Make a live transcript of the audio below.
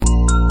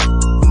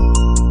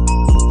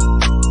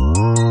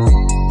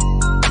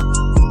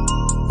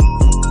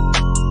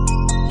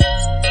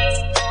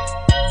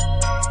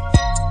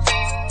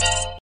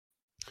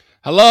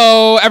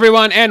Hello,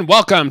 everyone, and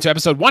welcome to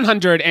episode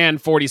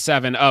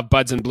 147 of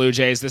Buds and Blue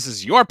Jays. This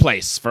is your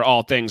place for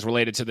all things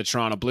related to the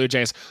Toronto Blue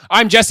Jays.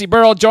 I'm Jesse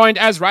Burrell, joined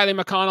as Riley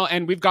McConnell,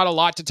 and we've got a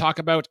lot to talk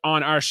about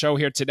on our show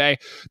here today.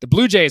 The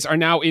Blue Jays are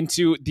now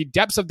into the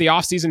depths of the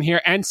offseason here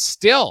and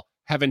still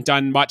haven't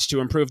done much to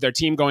improve their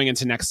team going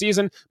into next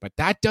season, but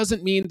that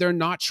doesn't mean they're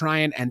not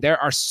trying, and there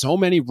are so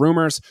many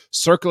rumors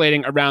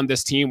circulating around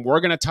this team.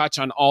 We're going to touch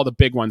on all the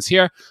big ones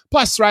here.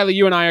 Plus, Riley,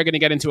 you and I are going to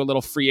get into a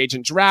little free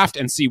agent draft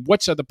and see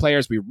which of the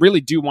players we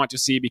really do want to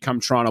see become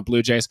Toronto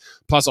Blue Jays,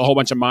 plus a whole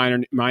bunch of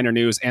minor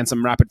news and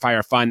some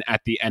rapid-fire fun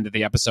at the end of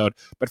the episode.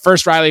 But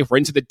first, Riley, we're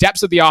into the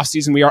depths of the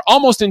offseason. We are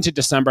almost into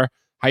December.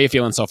 How are you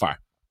feeling so far?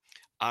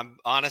 I'm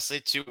honestly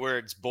two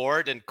words: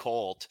 bored and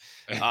cold.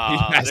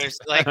 Yes. There's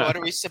what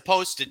are we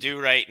supposed to do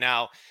right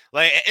now?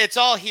 Like, it's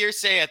all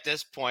hearsay at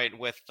this point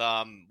with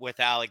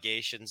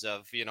allegations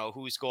of,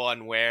 who's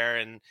going where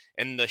and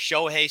the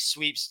Shohei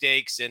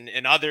sweepstakes and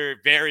other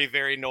very,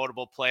 very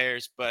notable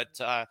players.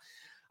 But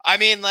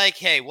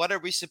hey, what are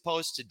we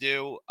supposed to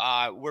do?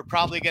 We're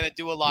probably going to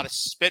do a lot of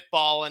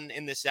spitballing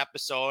in this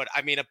episode.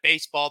 I mean, a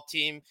baseball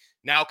team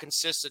now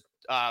consists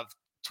of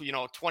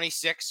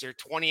 26 or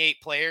 28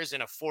 players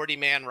in a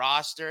 40-man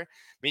roster. I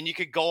mean, you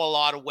could go a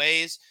lot of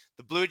ways.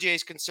 The Blue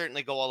Jays can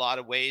certainly go a lot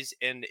of ways.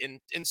 And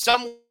in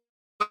some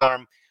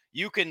form,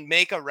 you can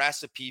make a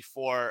recipe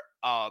for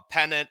a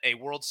pennant, a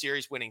World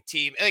Series winning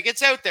team. Like,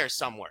 it's out there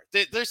somewhere.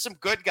 There's some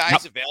good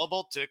guys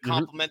available to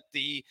complement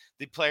the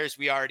players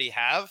we already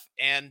have.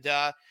 And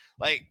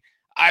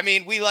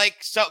we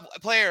like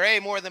player A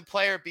more than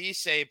player B,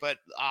 say, but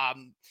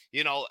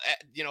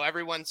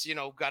everyone's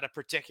got a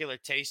particular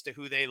taste of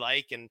who they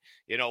like, and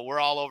we're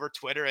all over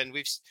Twitter, and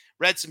we've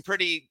read some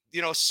pretty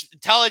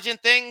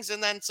intelligent things,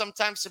 and then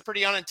sometimes some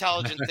pretty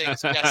unintelligent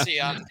things, Jesse,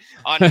 on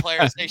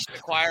players they should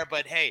acquire.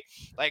 But hey,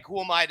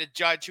 who am I to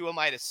judge? Who am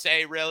I to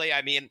say, really?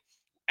 I mean,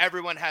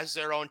 everyone has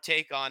their own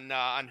take on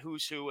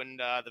who's who and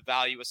the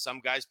value of some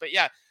guys. But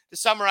yeah, to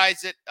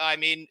summarize it, I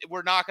mean,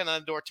 we're knocking on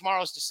the door.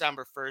 Tomorrow's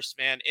December 1st,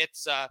 man.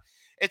 It's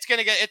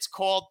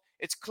cold.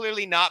 It's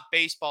clearly not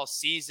baseball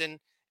season.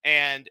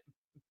 And,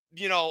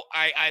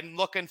 I'm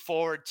looking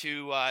forward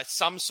to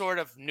some sort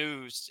of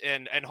news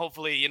and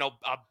hopefully, a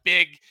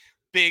big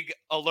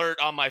alert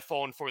on my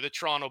phone for the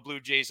Toronto Blue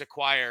Jays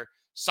acquire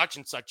such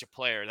and such a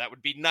player. That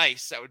would be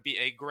nice. That would be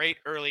a great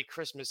early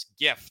Christmas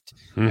gift.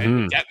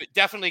 And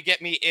definitely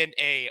get me in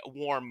a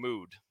warm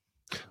mood.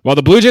 Well,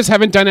 the Blue Jays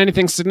haven't done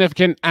anything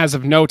significant as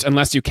of note,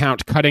 unless you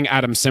count cutting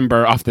Adam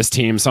Simber off this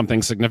team,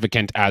 something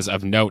significant as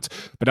of note.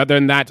 But other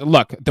than that,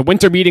 look, the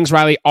winter meetings,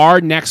 Riley, are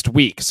next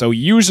week. So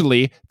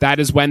usually that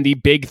is when the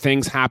big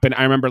things happen.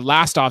 I remember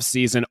last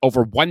offseason,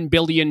 over $1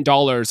 billion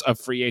of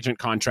free agent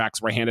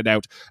contracts were handed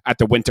out at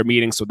the winter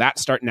meeting. So that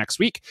start next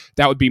week.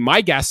 That would be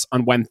my guess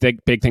on when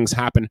big things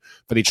happen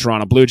for the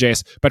Toronto Blue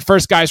Jays. But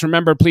first, guys,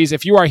 remember, please,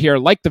 if you are here,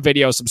 like the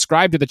video,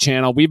 subscribe to the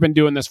channel. We've been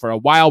doing this for a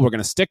while. We're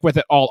going to stick with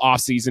it all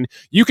offseason.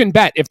 You can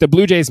bet if the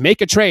Blue Jays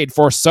make a trade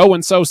for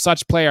so-and-so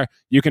such player,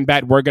 you can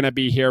bet we're going to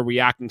be here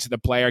reacting to the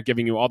player,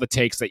 giving you all the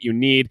takes that you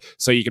need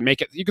so you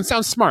can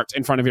sound smart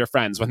in front of your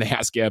friends when they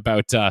ask you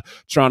about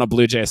Toronto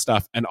Blue Jays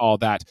stuff and all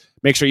that.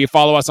 Make sure you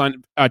follow us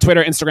on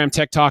Twitter, Instagram,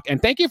 TikTok,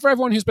 and thank you for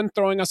everyone who's been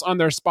throwing us on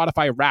their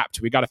Spotify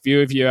Wrapped. We got a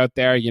few of you out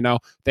there,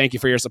 thank you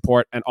for your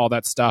support and all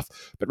that stuff.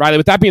 But Riley,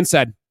 with that being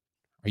said,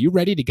 are you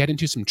ready to get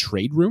into some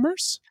trade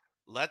rumors?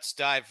 Let's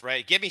dive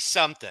right. Give me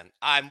something.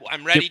 I'm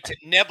ready to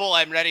nibble.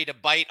 I'm ready to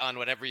bite on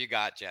whatever you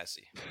got,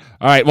 Jesse.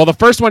 All right. Well, the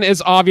first one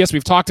is obvious.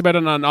 We've talked about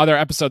it on other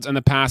episodes in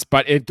the past,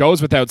 but it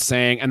goes without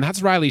saying, and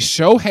that's Riley.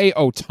 Shohei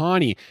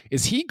Ohtani.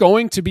 Is he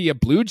going to be a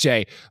Blue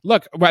Jay?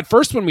 Look, at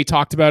first when we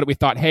talked about it, we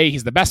thought, hey,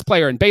 he's the best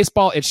player in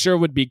baseball. It sure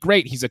would be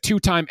great. He's a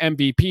 2-time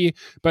MVP.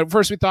 But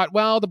first we thought,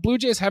 well, the Blue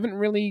Jays haven't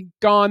really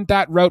gone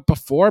that route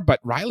before. But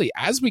Riley,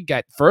 as we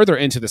get further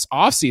into this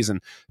offseason,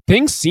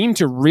 things seem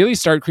to really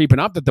start creeping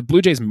up that the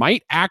Blue Jays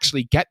might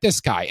actually get this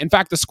guy. In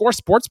fact, the Score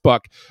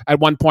Sportsbook at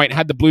one point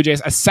had the Blue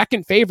Jays as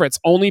second favorites,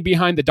 only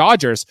behind the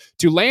Dodgers,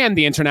 to land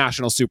the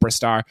international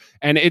superstar.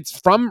 And it's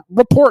from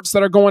reports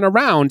that are going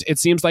around, it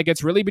seems like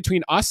it's really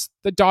between us,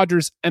 the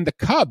Dodgers, and the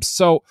Cubs.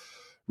 So,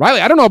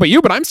 Riley, I don't know about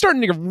you, but I'm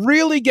starting to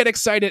really get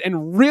excited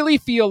and really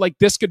feel like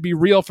this could be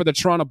real for the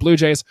Toronto Blue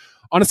Jays.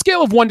 On a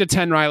scale of 1 to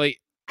 10, Riley,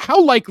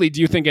 how likely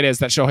do you think it is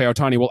that Shohei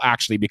Ohtani will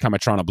actually become a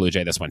Toronto Blue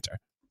Jay this winter?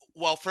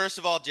 Well, first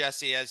of all,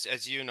 Jesse,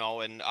 as you know,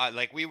 and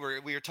we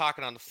were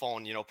talking on the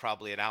phone,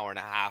 probably an hour and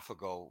a half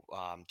ago,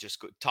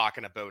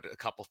 talking about a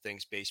couple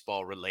things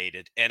baseball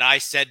related, and I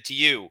said to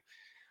you,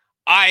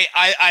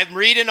 I'm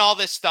reading all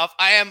this stuff.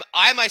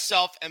 I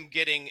myself am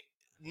getting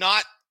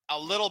not a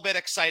little bit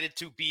excited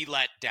to be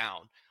let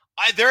down.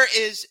 There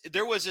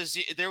was a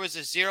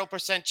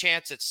 0%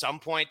 chance at some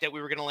point that we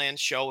were going to land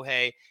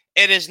Shohei.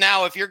 It is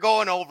now, if you're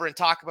going over and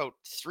talk about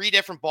 3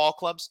 different ball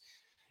clubs,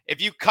 if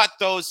you cut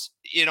those,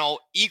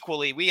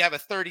 equally, we have a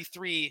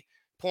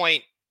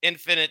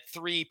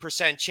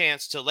 33.3%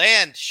 chance to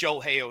land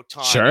Shohei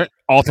Ohtani. Sure.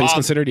 All things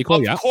considered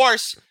equal, yeah. Of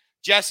course,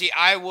 Jesse,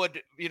 I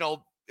would,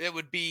 it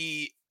would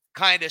be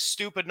kind of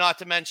stupid not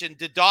to mention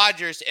the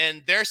Dodgers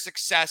and their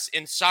success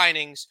in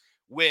signings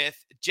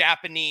with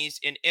Japanese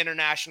and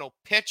international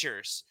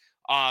pitchers.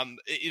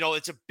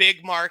 It's a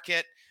big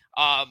market.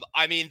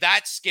 I mean,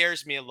 that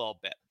scares me a little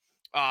bit.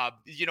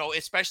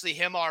 Especially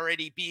him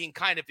already being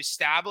kind of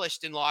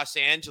established in Los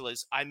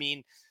Angeles. I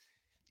mean,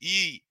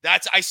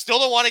 I still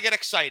don't want to get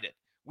excited.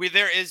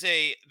 There is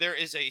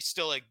a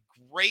still a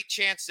great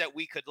chance that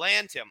we could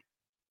land him.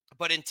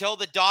 But until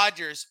the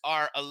Dodgers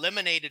are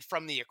eliminated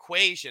from the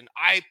equation,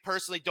 I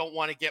personally don't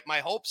want to get my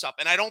hopes up.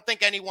 And I don't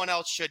think anyone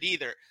else should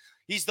either.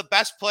 He's the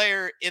best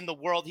player in the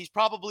world. He's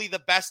probably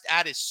the best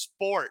at his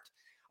sport.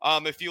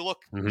 If you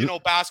look,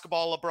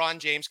 basketball, LeBron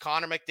James,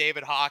 Connor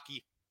McDavid,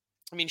 hockey.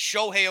 I mean,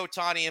 Shohei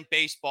Ohtani in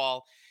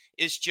baseball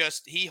is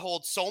just, he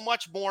holds so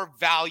much more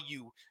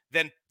value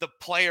than the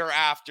player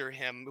after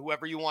him,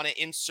 whoever you want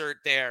to insert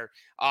there.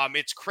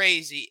 It's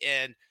crazy.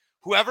 And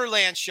whoever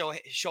lands Shohei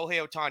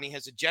Ohtani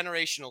has a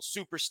generational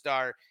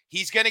superstar.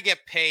 He's going to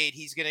get paid.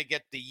 He's going to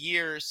get the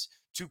years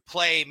to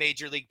play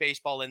Major League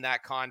Baseball in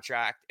that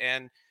contract.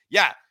 And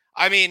yeah,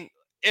 I mean,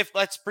 if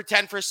let's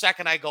pretend for a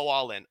second I go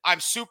all in,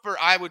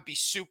 I would be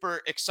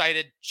super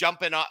excited,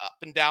 jumping up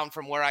and down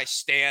from where I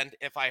stand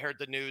if I heard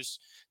the news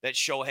that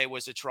Shohei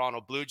was a Toronto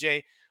Blue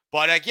Jay.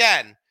 But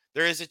again,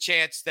 there is a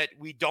chance that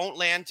we don't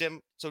land him.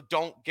 So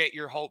don't get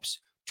your hopes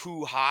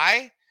too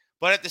high.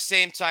 But at the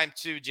same time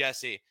too,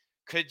 Jesse,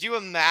 could you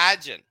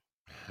imagine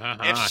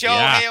if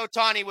Shohei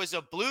Ohtani was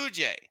a Blue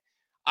Jay?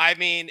 I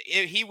mean,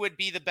 he would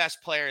be the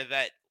best player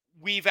that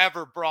we've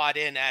ever brought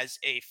in as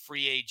a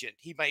free agent.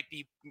 He might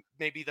be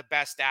maybe the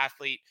best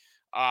athlete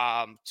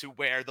to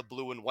wear the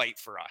blue and white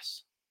for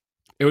us.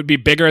 It would be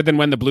bigger than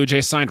when the Blue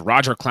Jays signed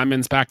Roger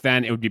Clemens back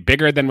then. It would be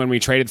bigger than when we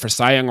traded for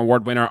Cy Young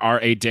Award winner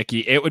R.A.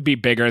 Dickey. It would be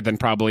bigger than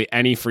probably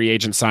any free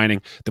agent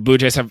signing the Blue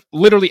Jays have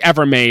literally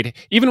ever made.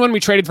 Even when we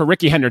traded for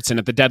Ricky Henderson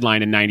at the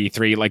deadline in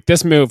 93, like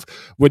this move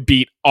would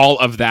beat all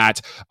of that.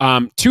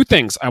 Two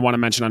things I want to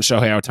mention on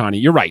Shohei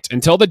Ohtani. You're right.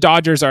 Until the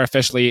Dodgers are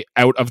officially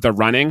out of the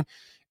running,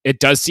 it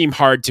does seem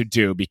hard to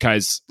do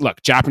because,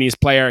 look, Japanese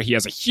player, he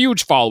has a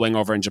huge following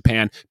over in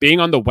Japan. Being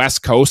on the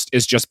West Coast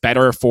is just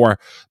better for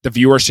the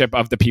viewership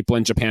of the people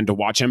in Japan to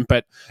watch him.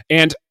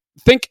 And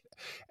think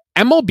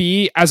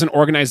MLB as an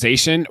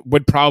organization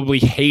would probably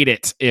hate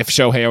it if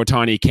Shohei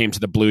Ohtani came to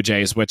the Blue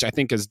Jays, which I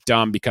think is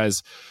dumb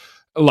because,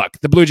 look,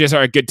 the Blue Jays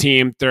are a good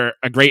team. They're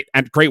a great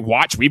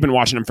watch. We've been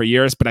watching them for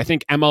years, but I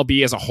think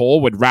MLB as a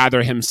whole would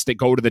rather him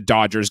go to the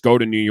Dodgers, go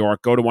to New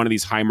York, go to one of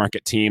these high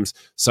market teams.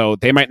 So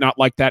they might not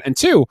like that. And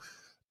two,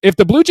 if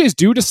the Blue Jays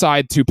do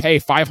decide to pay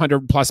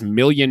 $500+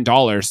 million to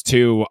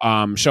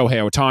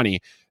Shohei Ohtani,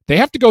 they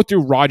have to go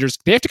through Rogers.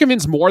 They have to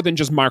convince more than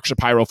just Mark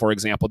Shapiro, for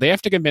example. They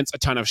have to convince a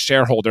ton of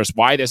shareholders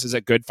why this is a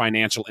good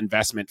financial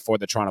investment for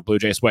the Toronto Blue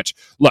Jays, which,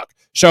 look,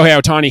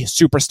 Shohei Ohtani,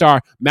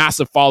 superstar,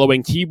 massive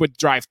following. He would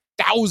drive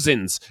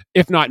thousands,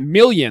 if not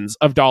millions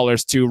of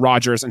dollars to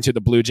Rogers and to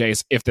the Blue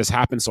Jays if this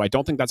happens. So I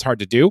don't think that's hard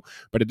to do,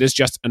 but it is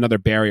just another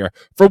barrier.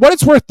 For what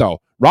it's worth,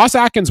 though, Ross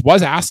Atkins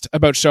was asked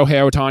about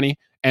Shohei Ohtani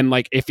and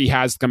like if he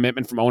has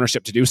commitment from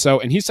ownership to do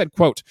so. And he said,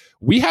 quote,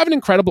 "We have an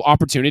incredible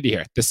opportunity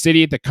here. The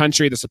city, the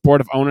country, the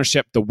support of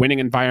ownership, the winning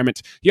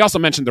environment." He also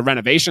mentioned the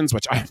renovations,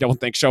 which I don't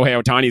think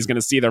Shohei Ohtani is going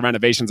to see the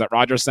renovations at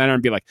Rogers Center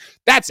and be like,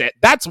 that's it.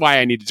 That's why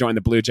I need to join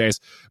the Blue Jays.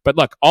 But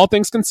look, all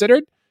things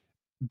considered,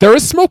 there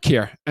is smoke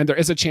here and there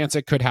is a chance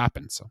it could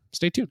happen. So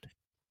stay tuned.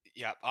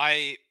 Yeah,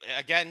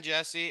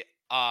 Jesse,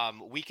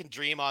 we can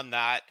dream on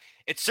that.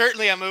 It's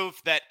certainly a move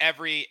that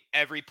every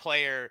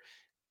player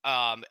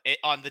on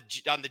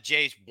the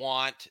Jays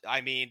want.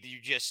 I mean,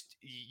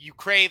 you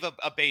crave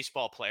a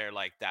baseball player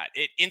like that.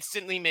 It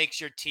instantly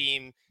makes your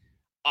team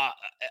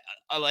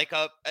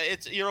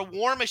you're a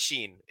war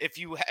machine. If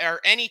you are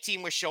any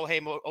team with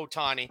Shohei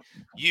Ohtani,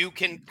 you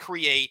can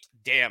create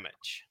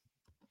damage.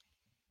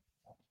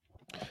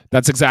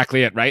 That's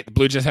exactly it, right? The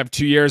Blue Jays have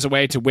 2 years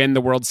away to win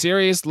the World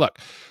Series. Look,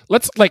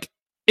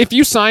 if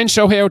you sign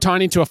Shohei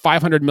Ohtani to a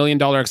 $500 million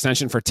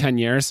extension for 10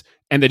 years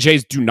and the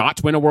Jays do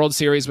not win a World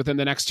Series within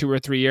the next 2 or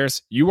 3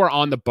 years, you are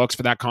on the books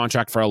for that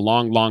contract for a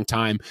long, long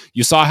time.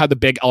 You saw how the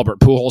big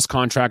Albert Pujols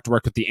contract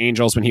worked with the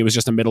Angels when he was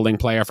just a middling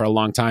player for a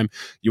long time.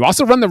 You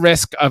also run the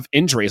risk of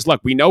injuries.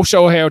 Look, we know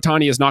Shohei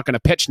Ohtani is not going to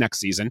pitch next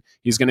season.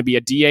 He's going to be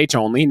a DH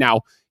only.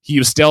 Now, he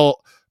was still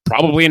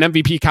probably an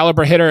MVP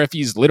caliber hitter if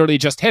he's literally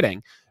just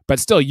hitting. But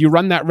still, you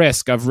run that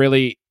risk of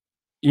really,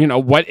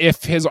 what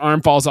if his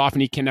arm falls off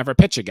and he can never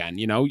pitch again?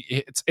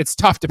 It's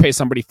tough to pay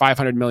somebody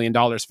 $500 million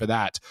for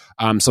that.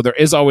 So there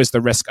is always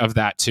the risk of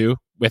that too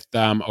with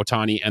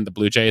Ohtani and the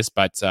Blue Jays.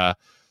 But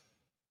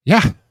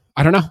yeah,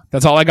 I don't know.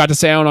 That's all I got to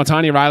say on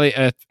Ohtani,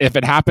 Riley. If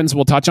it happens,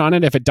 we'll touch on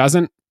it. If it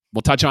doesn't,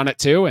 we'll touch on it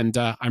too. And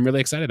I'm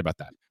really excited about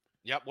that.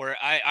 Yep.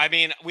 I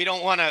mean, we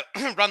don't want to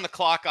run the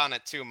clock on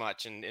it too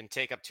much and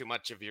take up too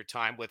much of your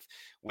time with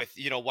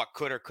what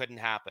could or couldn't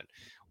happen.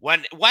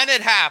 When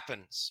it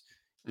happens,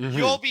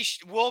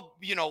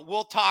 Mm-hmm.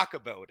 we'll talk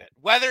about it.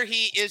 Whether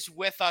he is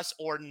with us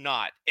or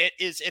not,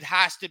 it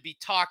has to be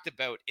talked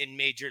about in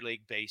Major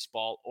League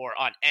Baseball or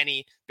on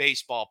any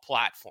baseball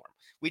platform.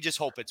 We just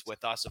hope it's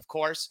with us, of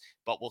course,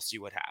 but we'll see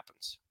what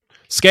happens.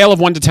 Scale of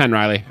 1 to 10,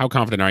 Riley. How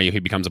confident are you he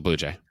becomes a Blue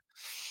Jay?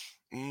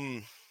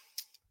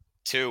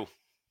 2.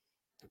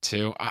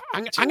 2.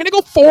 I'm going to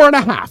go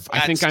 4.5. I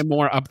think I'm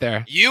more up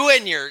there. You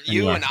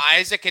and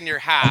Isaac and your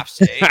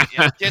halves,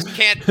 eh? just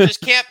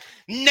can't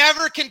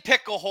never can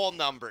pick a whole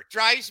number. It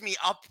drives me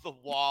up the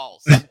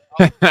walls.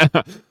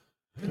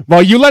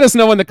 Well, you let us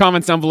know in the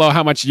comments down below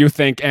how much you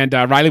think, and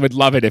Riley would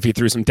love it if he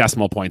threw some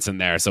decimal points in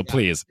there. So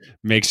please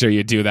make sure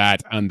you do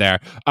that on there.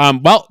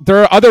 Well,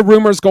 there are other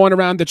rumors going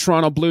around the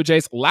Toronto Blue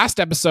Jays. Last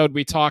episode,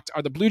 we talked,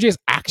 are the Blue Jays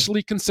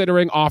actually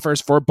considering offers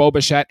for Bo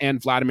Bichette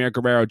and Vladimir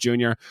Guerrero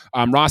Jr.?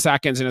 Ross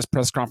Atkins in his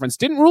press conference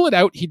didn't rule it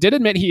out. He did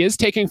admit he is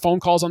taking phone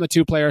calls on the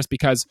two players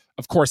because,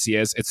 of course he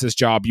is. It's his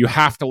job. You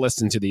have to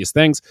listen to these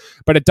things.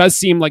 But it does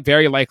seem like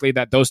very likely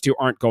that those two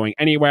aren't going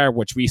anywhere,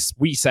 which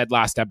we said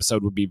last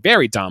episode would be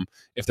very dumb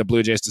if the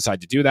Blue Jays decide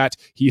to do that.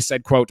 He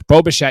said, quote,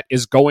 Bo Bichette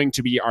is going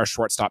to be our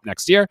shortstop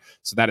next year.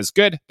 So that is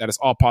good. That is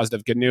all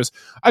positive, good news.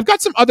 I've got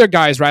some other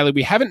guys, Riley,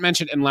 we haven't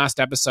mentioned in last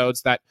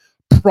episodes that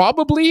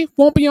probably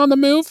won't be on the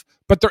move,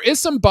 but there is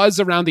some buzz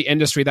around the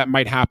industry that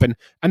might happen.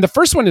 And the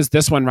first one is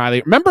this one,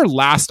 Riley. Remember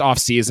last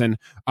offseason,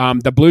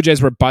 the Blue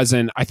Jays were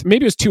buzzing,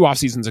 maybe it was 2 off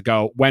seasons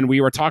ago, when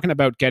we were talking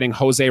about getting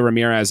Jose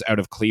Ramirez out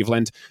of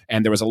Cleveland.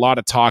 And there was a lot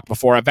of talk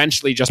before,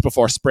 eventually, just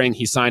before spring,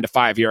 he signed a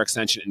 5-year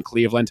extension in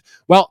Cleveland.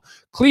 Well,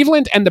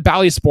 Cleveland and the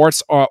Bally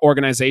Sports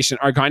organization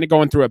are kind of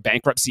going through a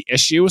bankruptcy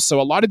issue.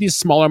 So a lot of these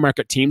smaller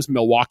market teams,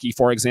 Milwaukee,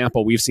 for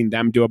example, we've seen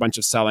them do a bunch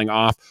of selling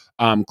off.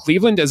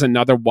 Cleveland is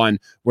another one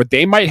where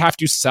they might have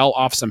to sell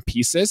off some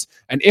pieces.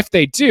 And if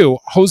they do,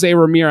 Jose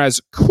Ramirez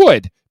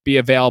could be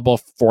available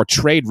for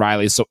trade,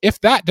 Riley. So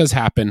if that does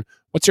happen,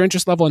 what's your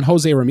interest level in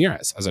Jose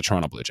Ramirez as a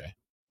Toronto Blue Jay?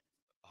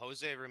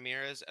 Jose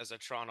Ramirez as a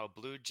Toronto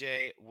Blue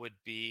Jay would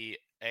be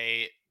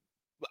a...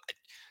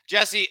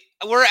 Jesse,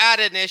 we're at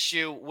an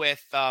issue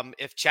with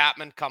if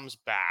Chapman comes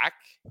back.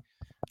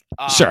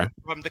 Sure.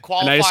 From the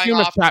qualifying, and I assume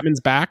if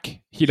Chapman's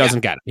back, he doesn't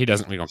get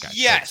it. We don't get it.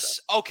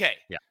 Yes. Okay.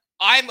 Yeah.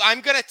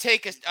 I'm gonna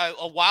take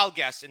a wild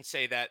guess and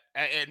say that,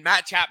 and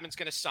Matt Chapman's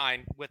gonna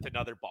sign with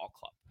another ball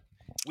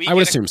club. I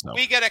would assume so.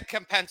 We get a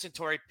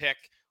compensatory pick.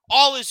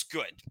 All is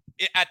good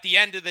at the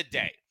end of the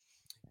day.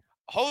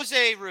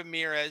 Jose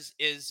Ramirez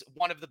is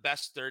one of the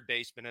best third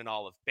basemen in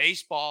all of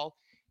baseball.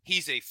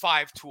 He's a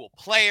 5-tool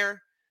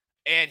player,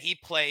 and he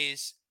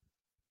plays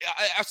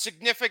a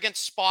significant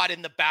spot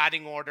in the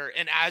batting order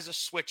and as a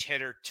switch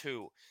hitter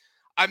too.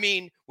 I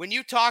mean, when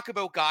you talk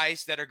about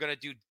guys that are going to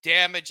do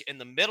damage in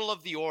the middle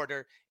of the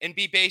order and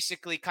be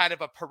basically kind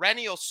of a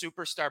perennial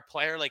superstar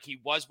player like he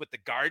was with the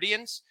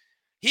Guardians,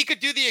 he could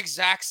do the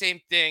exact same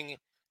thing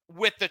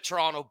with the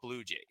Toronto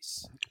Blue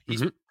Jays.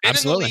 He's been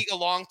in the league a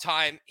long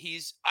time.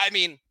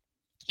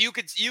 You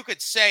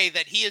could say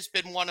that he has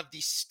been one of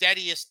the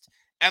steadiest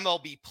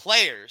MLB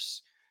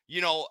players,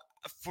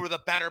 for the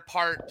better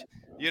part,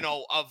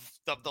 of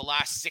the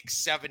last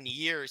 6-7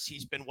 years.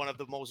 He's been one of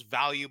the most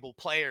valuable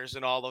players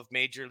in all of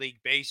Major League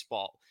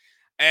Baseball.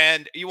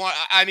 And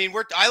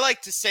I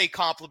like to say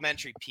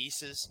complementary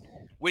pieces.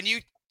 When you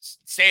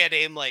say a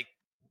name like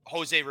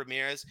Jose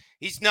Ramirez,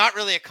 he's not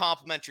really a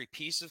complimentary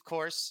piece, of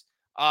course.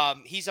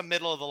 He's a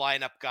middle of the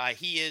lineup guy.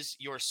 He is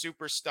your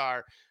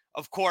superstar.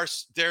 Of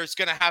course, there's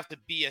going to have to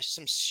be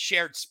some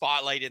shared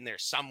spotlight in there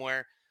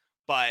somewhere.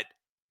 But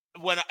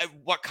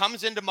what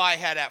comes into my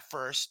head at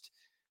first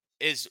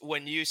is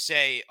when you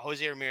say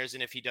Jose Ramirez,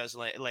 and if he does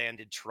land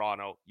in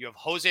Toronto, you have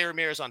Jose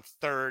Ramirez on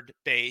third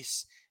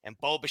base and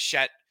Bo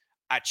Bichette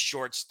at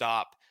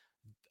shortstop.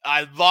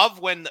 I love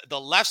when the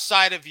left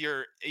side of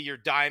your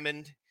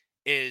diamond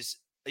is,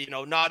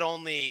 not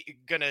only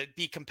going to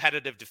be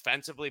competitive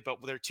defensively, but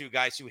they're two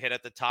guys who hit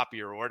at the top of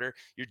your order.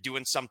 You're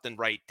doing something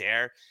right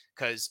there.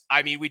 Because,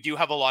 we do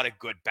have a lot of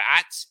good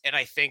bats. And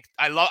I think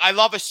I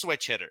love a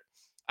switch hitter.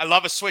 I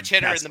love a switch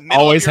hitter in the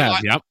middle of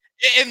your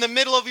in the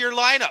middle of your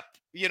lineup,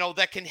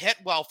 that can hit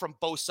well from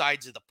both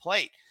sides of the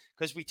plate.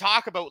 Because we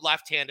talk about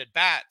left-handed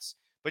bats.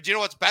 But you know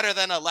what's better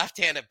than a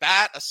left-handed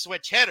bat? A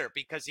switch hitter,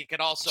 because he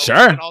can also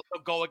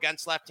go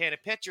against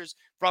left-handed pitchers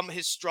from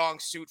his strong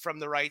suit from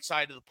the right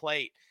side of the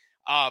plate.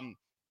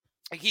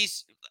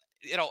 He's,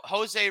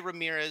 Jose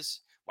Ramirez,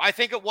 I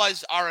think it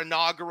was our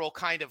inaugural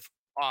kind of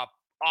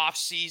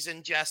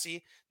off-season,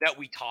 Jesse, that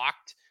we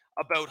talked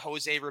about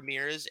Jose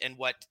Ramirez and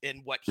what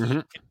he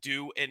could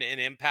do in an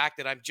impact.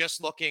 And I'm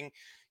just looking,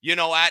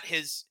 at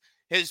his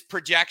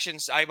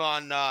projections. I'm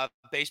on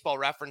Baseball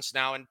Reference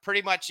now, and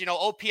pretty much,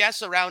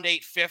 OPS around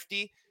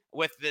 850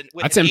 with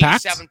that's an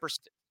impact. 87%.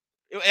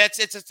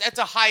 It's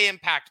a high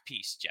impact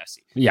piece,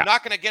 Jesse. Yeah. I'm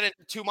not going to get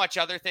into too much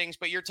other things,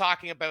 but you're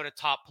talking about a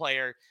top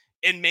player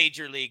in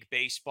Major League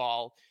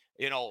Baseball.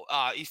 He's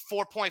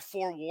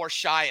 4.4 WAR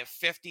shy of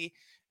 50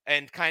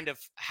 and kind of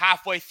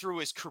halfway through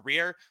his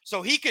career.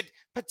 So he could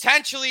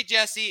potentially,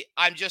 Jesse,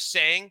 I'm just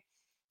saying,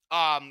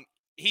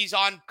 he's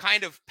on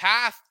kind of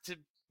path to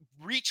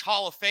reach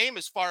Hall of Fame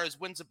as far as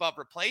wins above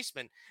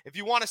replacement. If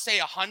you want to say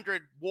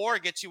 100 WAR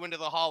gets you into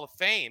the Hall of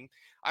Fame,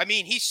 I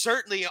mean, he's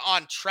certainly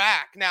on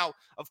track. Now,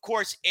 of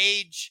course,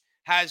 age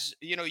has,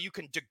 you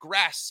can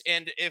digress.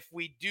 And if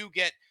we do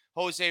get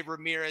Jose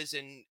Ramirez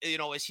and,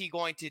 is he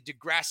going to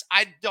digress?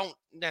 I don't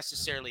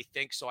necessarily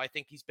think so. I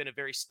think he's been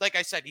like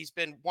I said, he's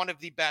been one of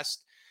the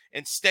best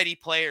and steady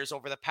players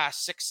over the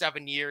past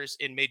 6-7 years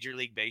in Major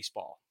League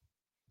Baseball.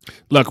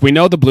 Look, we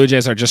know the Blue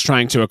Jays are just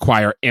trying to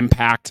acquire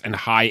impact and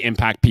high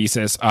impact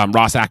pieces.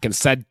 Ross Atkins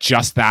said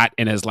just that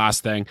in his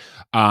last thing.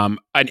 An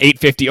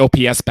 850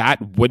 OPS bat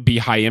would be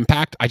high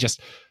impact.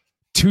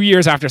 2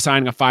 years after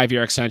signing a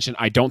 5-year extension,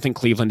 I don't think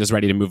Cleveland is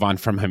ready to move on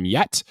from him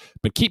yet.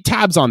 But keep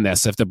tabs on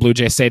this. If the Blue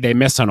Jays say they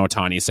miss on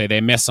Ohtani, say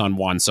they miss on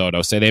Juan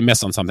Soto, say they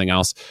miss on something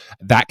else,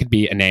 that could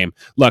be a name.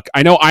 Look,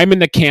 I know I'm in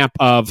the camp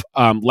of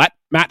let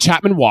Matt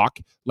Chapman walk.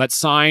 Let's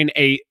sign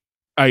a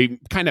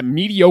kind of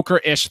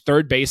mediocre-ish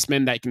third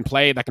baseman that can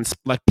play, that can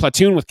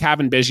platoon with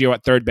Kevin Biggio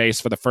at third base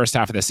for the first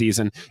half of the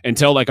season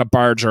until like a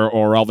Barger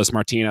or Elvis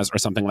Martinez or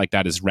something like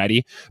that is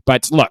ready.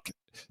 But look,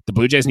 the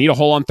Blue Jays need a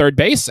hole on third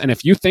base, and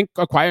if you think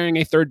acquiring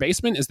a third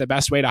baseman is the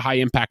best way to high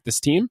impact this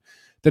team,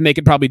 then they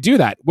could probably do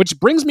that. Which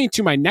brings me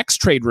to my next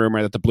trade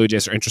rumor that the Blue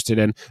Jays are interested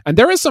in. And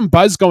there is some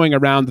buzz going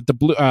around that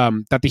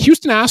the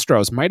Houston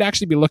Astros might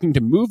actually be looking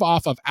to move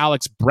off of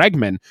Alex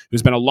Bregman,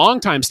 who's been a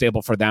long-time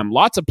staple for them,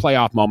 lots of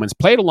playoff moments,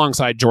 played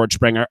alongside George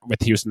Springer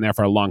with Houston there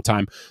for a long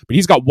time. But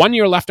he's got 1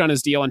 year left on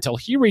his deal until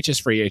he reaches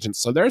free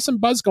agents. So there's some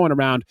buzz going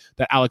around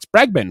that Alex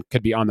Bregman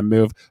could be on the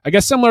move. I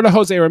guess similar to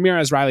Jose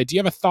Ramirez, Riley, do you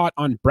have a thought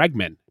on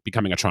Bregman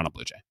becoming a Toronto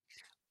Blue Jay?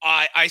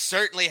 I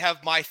certainly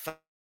have my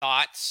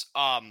thoughts.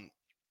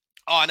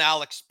 On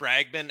Alex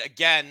Bregman.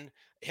 Again,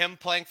 him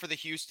playing for the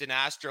Houston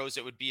Astros,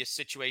 it would be a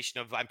situation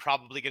of I'm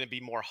probably going to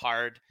be more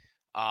hard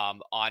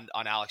on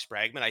Alex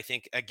Bregman. I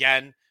think,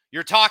 again,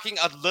 you're talking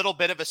a little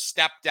bit of a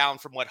step down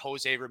from what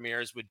Jose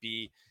Ramirez would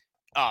be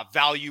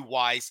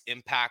value-wise,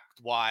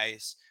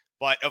 impact-wise.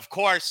 But, of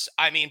course,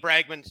 I mean,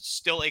 Bregman's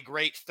still a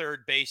great third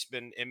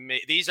baseman. And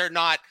these are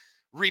not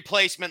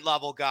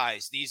replacement-level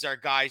guys. These are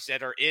guys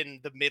that are in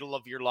the middle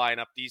of your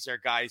lineup. These are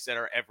guys that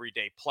are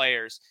everyday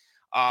players.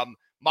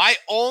 My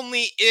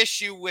only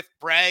issue with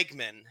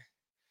Bregman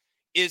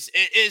is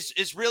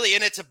really,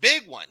 and it's a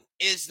big one,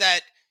 is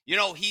that,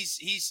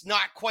 he's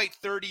not quite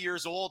 30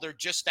 years old or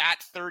just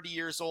at 30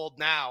 years old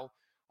now.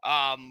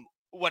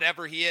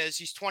 Whatever he is,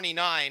 he's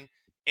 29.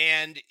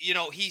 And,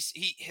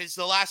 his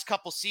the last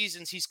couple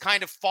seasons, he's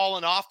kind of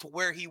fallen off to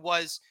where he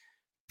was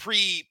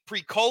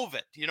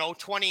pre-COVID,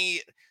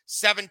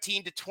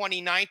 2017 to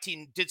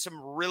 2019 did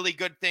some really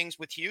good things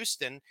with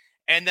Houston.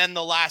 And then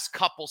the last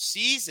couple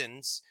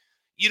seasons,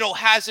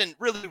 hasn't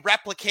really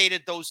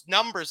replicated those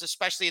numbers,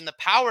 especially in the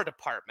power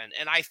department.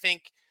 And I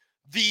think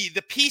the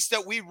piece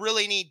that we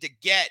really need to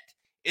get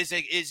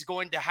is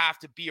going to have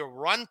to be a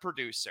run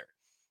producer.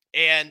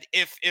 And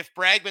if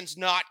Bregman's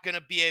not going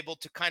to be able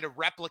to kind of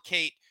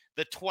replicate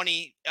the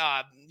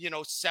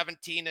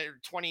 2017 or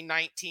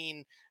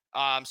 2019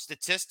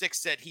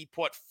 statistics that he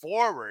put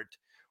forward,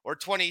 or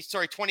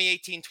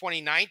 2018,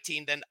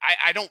 2019, then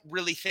I don't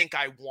really think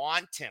I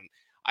want him.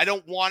 I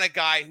don't want a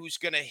guy who's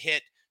going to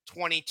hit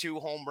 22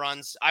 home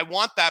runs. I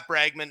want that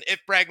Bregman.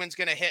 If Bregman's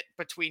going to hit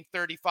between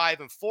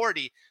 35 and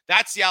 40,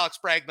 that's the Alex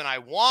Bregman I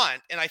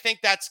want. And I think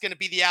that's going to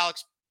be the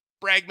Alex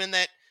Bregman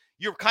that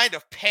you're kind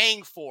of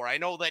paying for. I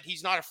know that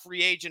he's not a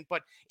free agent,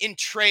 but in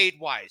trade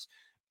wise,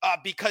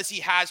 because he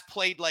has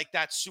played like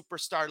that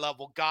superstar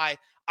level guy,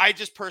 I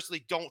just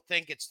personally don't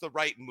think it's the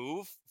right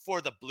move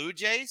for the Blue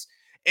Jays.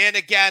 And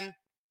again,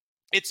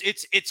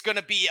 it's going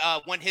to be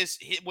when his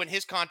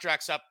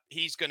contract's up,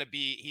 he's going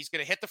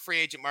to hit the free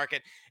agent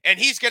market and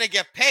he's going to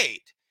get paid.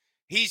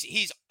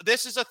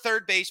 This is a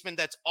third baseman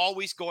that's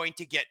always going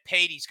to get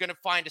paid. He's going to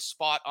find a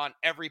spot on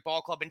every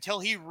ball club until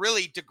he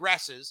really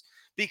digresses,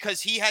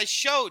 because he has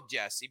showed,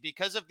 Jesse,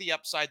 because of the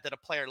upside that a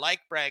player like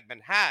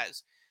Bregman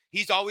has,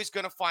 he's always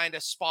going to find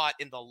a spot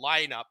in the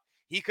lineup.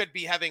 He could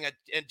be having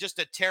just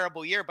a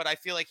terrible year, but I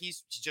feel like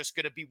he's just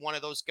going to be one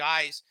of those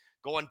guys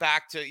going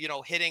back to,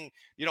 hitting,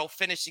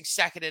 finishing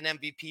second in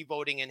MVP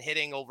voting and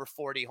hitting over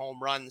 40 home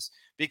runs,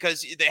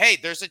 because, hey,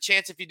 there's a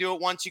chance if you do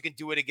it once, you can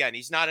do it again.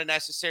 He's not a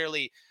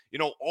necessarily,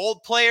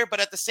 old player, but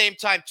at the same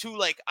time too,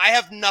 like, I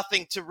have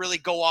nothing to really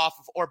go off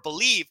of or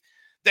believe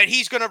that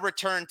he's going to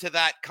return to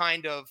that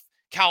kind of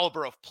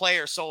caliber of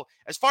player. So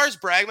as far as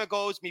Bregman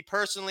goes, me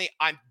personally,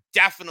 I'm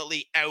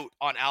definitely out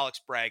on Alex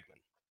Bregman.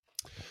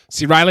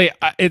 See, Riley,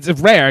 it's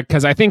rare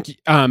because I think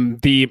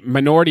the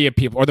minority of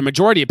people, or the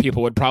majority of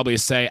people, would probably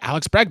say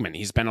Alex Bregman.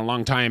 He's been a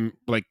long time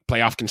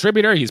playoff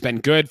contributor. He's been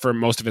good for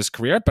most of his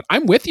career. But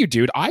I'm with you,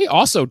 dude. I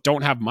also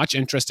don't have much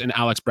interest in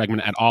Alex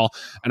Bregman at all.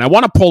 And I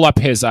want to pull up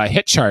his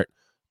hit chart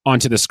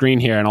onto the screen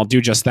here, and I'll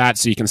do just that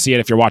so you can see it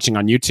if you're watching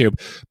on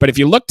YouTube. But if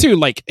you look to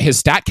like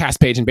his StatCast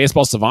page and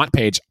Baseball Savant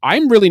page,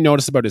 I'm really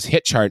noticed about his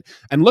hit chart.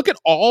 And look at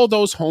all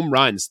those home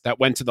runs that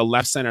went to the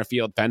left center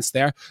field fence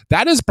there.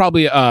 That is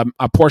probably a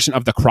portion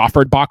of the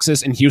Crawford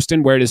boxes in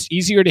Houston, where it is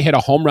easier to hit a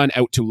home run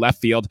out to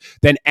left field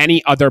than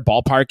any other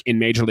ballpark in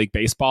Major League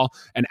Baseball.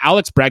 And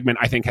Alex Bregman,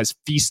 I think, has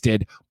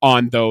feasted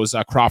on those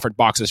Crawford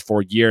boxes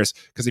for years.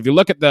 Because if you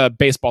look at the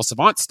Baseball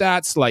Savant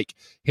stats, like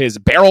his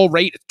barrel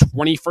rate,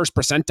 21st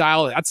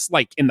percentile, that's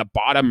like in the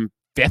bottom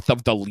fifth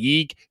of the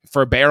league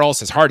for barrels.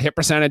 His hard hit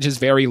percentage is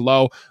very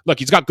low. Look,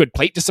 he's got good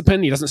plate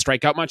discipline. He doesn't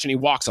strike out much and he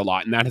walks a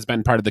lot, and that has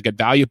been part of the good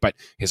value. But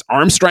his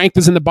arm strength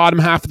is in the bottom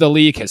half of the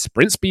league. His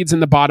sprint speed's in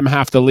the bottom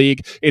half of the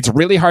league. It's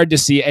really hard to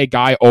see a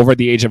guy over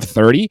the age of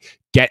 30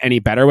 get any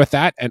better with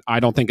that, and I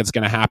don't think it's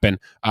going to happen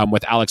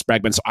with Alex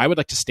Bregman. So I would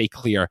like to stay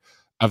clear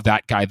of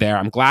that guy there.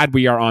 I'm glad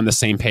we are on the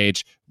same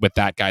page with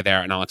that guy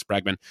there and Alex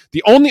Bregman.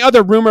 The only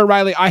other rumor,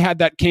 Riley, I had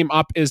that came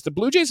up is the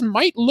Blue Jays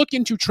might look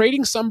into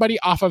trading somebody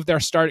off of their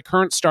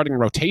current starting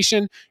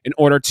rotation in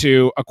order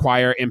to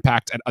acquire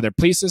impact at other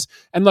places.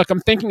 And look,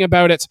 I'm thinking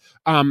about it.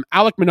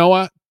 Alek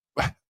Manoah,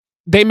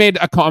 they made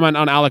a comment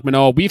on Alek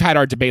Manoah. We've had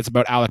our debates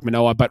about Alek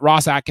Manoah, but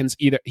Ross Atkins,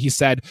 he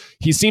said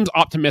he seems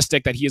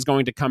optimistic that he is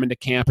going to come into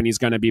camp and he's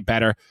going to be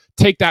better.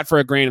 Take that for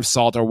a grain of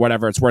salt or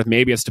whatever it's worth.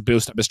 Maybe it's to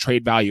boost up his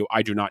trade value.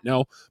 I do not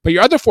know. But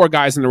your other four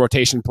guys in the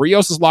rotation,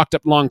 Barrios is locked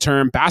up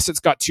long-term. Bassett's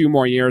got 2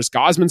 more years.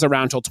 Gosman's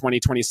around till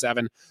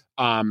 2027.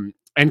 And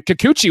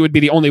Kikuchi would be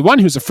the only one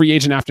who's a free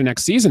agent after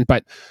next season.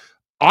 But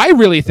I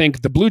really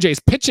think the Blue Jays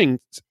pitching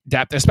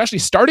depth, especially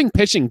starting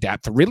pitching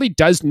depth, really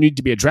does need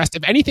to be addressed.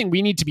 If anything,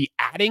 we need to be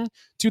adding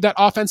to that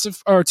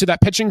offensive or to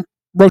that pitching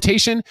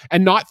rotation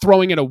and not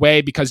throwing it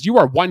away because you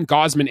are one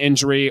Gosman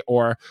injury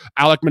or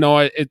Alek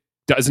Manoah, it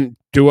doesn't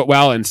do it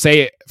well, and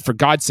say, for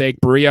God's sake,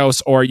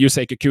 Barrios or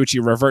Yusei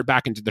Kikuchi revert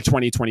back into the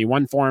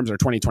 2021 forms or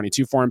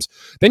 2022 forms,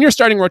 then your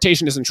starting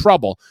rotation is in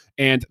trouble.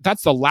 And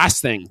that's the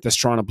last thing this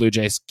Toronto Blue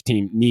Jays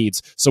team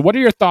needs. So what are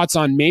your thoughts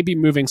on maybe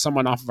moving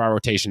someone off of our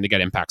rotation to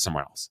get impact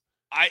somewhere else?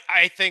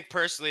 I think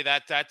personally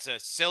that's a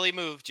silly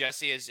move,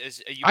 Jesse.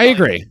 I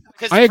agree.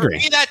 Because I for agree.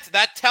 me,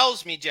 that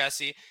tells me,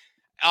 Jesse,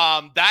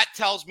 that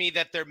tells me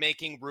that they're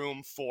making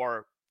room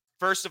for,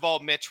 first of all,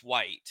 Mitch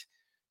White.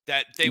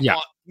 That they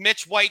want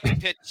Mitch White to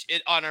pitch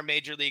it on our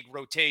major league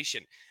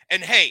rotation.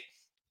 And hey,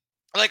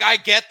 like I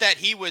get that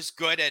he was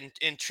good in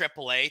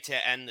AAA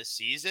to end the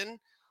season.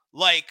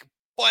 Like,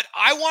 but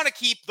I want to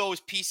keep those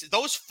pieces,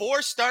 those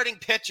 4 starting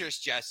pitchers,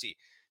 Jesse,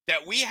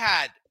 that we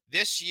had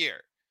this year.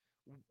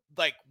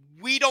 Like,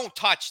 we don't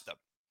touch them.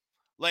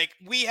 Like,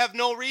 we have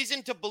no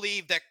reason to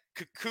believe that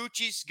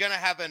Kikuchi's gonna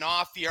have an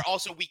off year.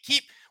 Also,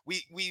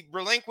 we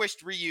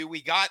relinquished Ryu.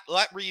 We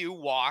let Ryu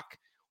walk.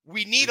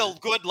 We need a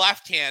good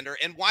left-hander,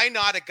 and why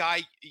not a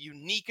guy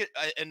unique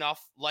enough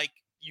like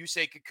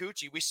Yusei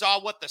Kikuchi? We saw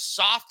what the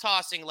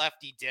soft-tossing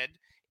lefty did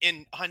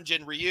in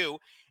Hyunjin Ryu,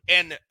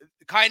 and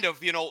kind of,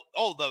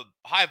 the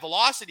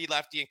high-velocity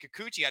lefty in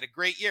Kikuchi had a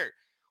great year.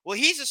 Well,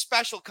 he's a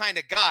special kind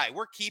of guy.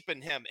 We're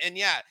keeping him. And,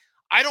 yeah,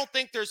 I don't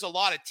think there's a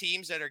lot of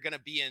teams that are going to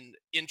be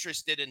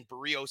interested in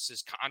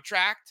Barrios'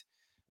 contract,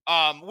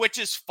 which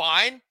is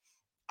fine.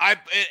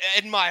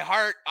 In my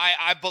heart,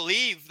 I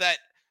believe that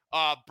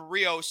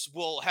Barrios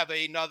will have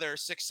another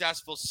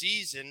successful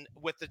season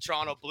with the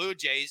Toronto Blue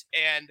Jays,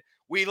 and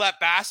we let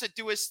Bassett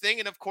do his thing,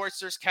 and of course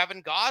there's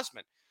Kevin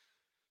Gosman.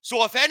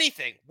 So if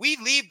anything, we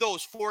leave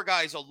those 4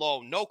 guys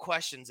alone, no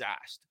questions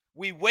asked.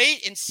 We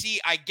wait and see,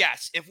 I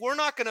guess. If we're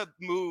not going to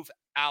move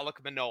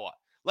Alek Manoah,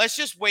 let's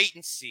just wait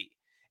and see.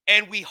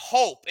 And we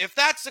hope, if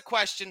that's the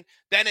question,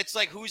 then it's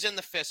like, who's in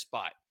the 5th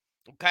spot?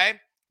 Okay?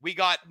 We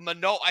got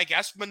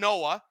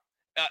Manoah.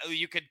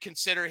 You could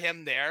consider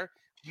him there.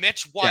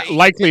 Mitch White. Yeah,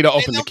 likely to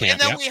open the camp.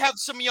 And then we have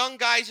some young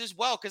guys as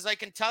well, because I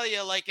can tell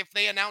you, like, if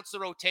they announce the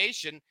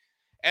rotation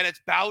and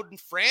it's Bowden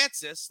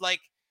Francis,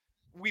 like,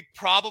 we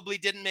probably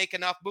didn't make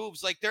enough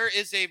moves. Like, there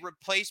is a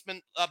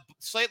replacement,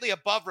 slightly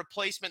above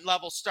replacement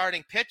level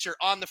starting pitcher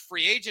on the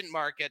free agent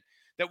market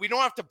that we don't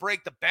have to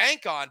break the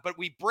bank on, but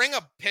we bring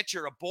a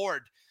pitcher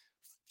aboard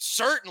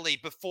certainly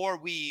before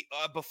we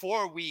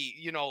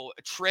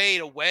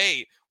trade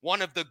away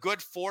one of the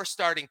good 4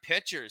 starting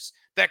pitchers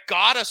that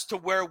got us to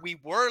where we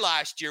were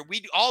last year.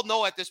 We all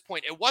know at this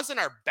point, it wasn't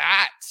our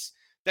bats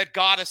that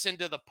got us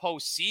into the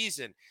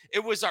postseason.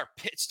 It was our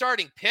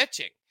starting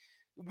pitching.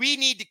 We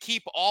need to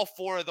keep all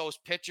 4 of those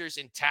pitchers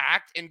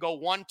intact and go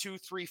 1, 2,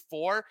 3,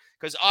 4,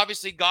 because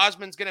obviously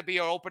Gosman's going to be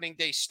our opening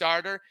day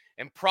starter,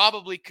 and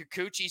probably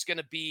Kikuchi's going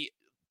to be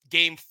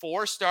game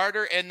 4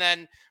 starter. And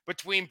then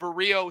between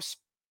Barrios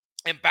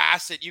and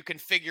Bassett, you can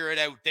figure it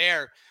out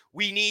there.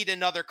 We need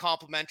another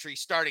complimentary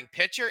starting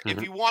pitcher. Mm-hmm.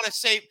 If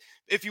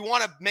you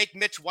want to make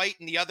Mitch White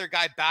and the other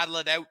guy battle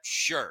it out,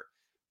 sure.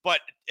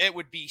 But it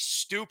would be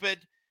stupid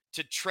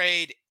to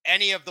trade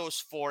any of those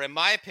four. In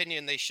my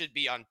opinion, they should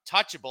be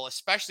untouchable,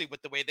 especially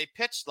with the way they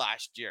pitched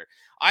last year.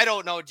 I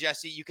don't know,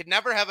 Jesse. You could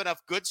never have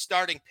enough good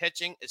starting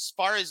pitching. As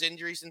far as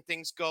injuries and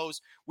things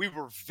goes, we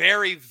were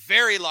very,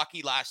 very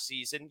lucky last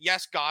season.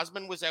 Yes,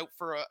 Gosman was out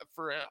for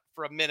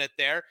a minute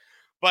there,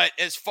 but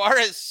as far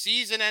as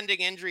season-ending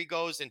injury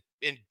goes, and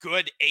in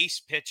good ace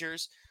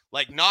pitchers,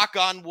 like knock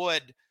on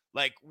wood,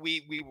 like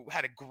we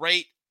had a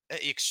great,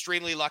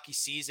 extremely lucky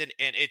season,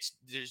 and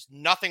there's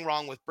nothing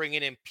wrong with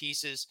bringing in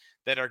pieces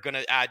that are going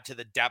to add to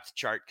the depth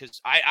chart, because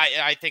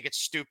I think it's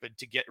stupid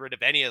to get rid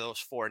of any of those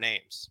four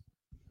names.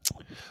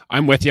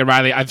 I'm with you,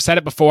 Riley. I've said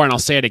it before and I'll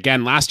say it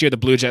again. Last year, the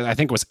Blue Jays, I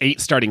think it was 8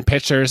 starting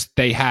pitchers.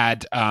 They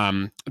had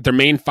their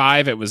main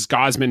 5. It was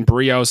Gosman,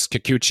 Barrios,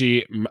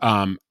 Kikuchi,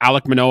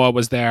 Alek Manoah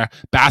was there.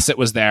 Bassett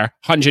was there.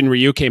 Hyun-Jin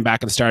Ryu came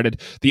back and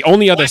started. The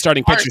only other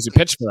starting pitchers who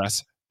pitched for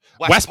us,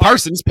 Wes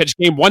Parsons pitched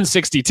game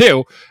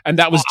 162, and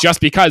that was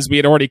just because we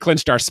had already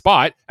clinched our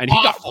spot, and he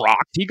got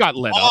rocked. He got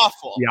lit up.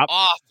 Awful.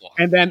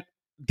 And then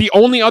the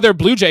only other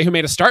Blue Jay who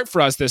made a start for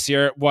us this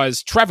year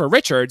was Trevor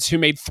Richards, who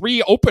made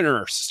 3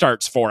 opener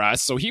starts for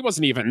us. So he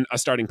wasn't even a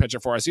starting pitcher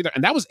for us either.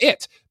 And that was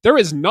it. There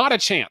is not a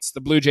chance the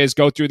Blue Jays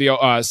go through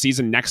the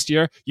season next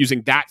year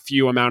using that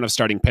few amount of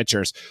starting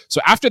pitchers.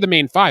 So after the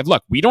main 5,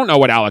 look, we don't know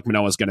what Alek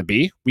Manoah is going to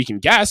be. We can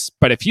guess,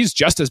 but if he's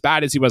just as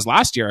bad as he was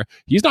last year,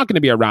 he's not going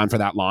to be around for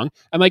that long.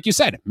 And like you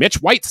said,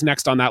 Mitch White's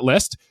next on that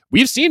list.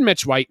 We've seen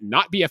Mitch White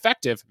not be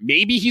effective.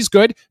 Maybe he's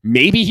good.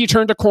 Maybe he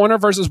turned a corner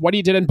versus what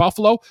he did in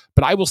Buffalo,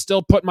 but I will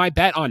still put my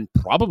bet on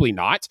probably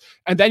not.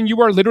 And then you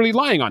are literally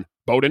lying on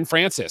Bowden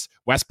Francis,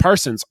 Wes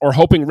Parsons, or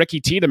hoping Ricky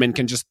Tiedemann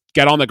can just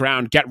get on the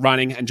ground, get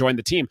running, and join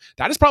the team.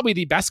 That is probably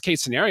the best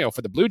case scenario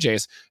for the Blue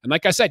Jays. And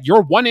like I said,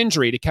 you're one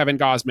injury to Kevin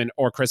Gosman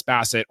or Chris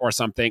Bassett or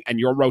something, and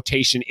your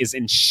rotation is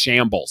in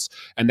shambles.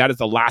 And that is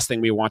the last thing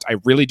we want. I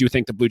really do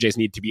think the Blue Jays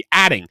need to be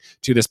adding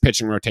to this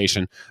pitching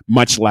rotation,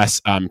 much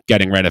less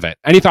getting rid of it.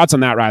 Any thoughts on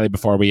that, Riley,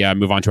 before we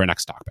move on to our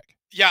next topic?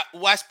 Yeah,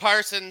 Wes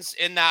Parsons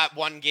in that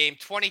one game,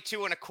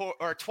 22 and a quarter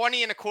or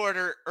 20 and a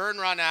quarter earn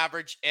run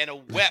average and a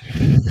whip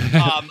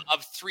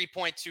of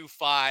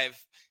 3.25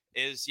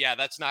 is,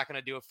 that's not going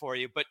to do it for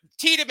you. But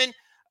Tiedemann,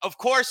 of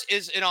course,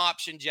 is an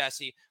option,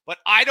 Jesse, but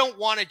I don't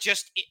want to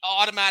just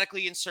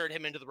automatically insert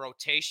him into the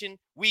rotation.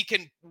 We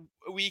can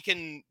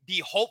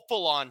be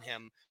hopeful on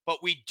him,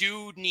 but we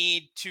do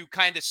need to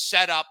kind of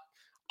set up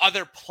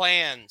other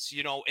plans,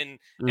 and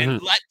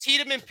let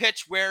Tiedemann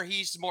pitch where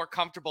he's more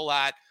comfortable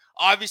at.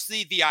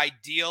 Obviously, the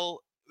ideal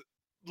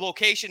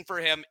location for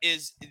him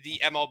is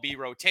the MLB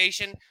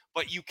rotation,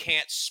 but you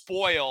can't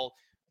spoil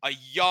a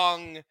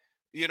young,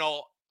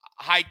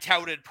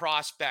 high-touted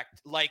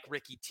prospect like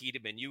Ricky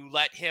Tiedemann. You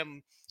let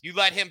him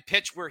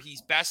pitch where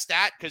he's best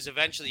at, because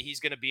eventually he's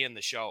going to be in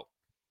the show.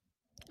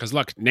 Because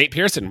look, Nate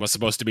Pearson was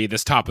supposed to be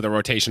this top of the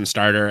rotation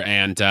starter,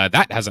 and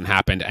that hasn't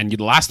happened. And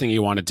the last thing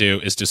you want to do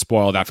is to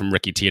spoil that from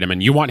Ricky Tiedemann.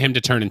 You want him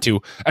to turn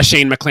into a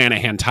Shane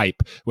McClanahan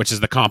type, which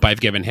is the comp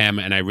I've given him,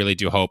 and I really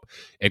do hope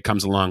it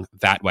comes along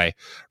that way.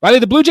 Riley,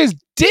 the Blue Jays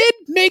did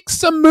make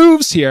some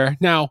moves here.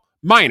 Now,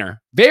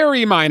 minor,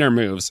 very minor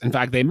moves. In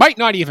fact, they might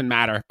not even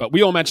matter, but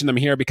we will mention them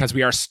here because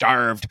we are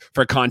starved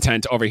for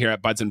content over here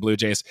at Buds and Blue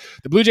Jays.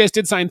 The Blue Jays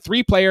did sign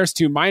 3 players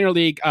to minor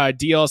league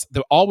deals,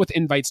 all with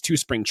invites to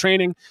spring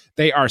training.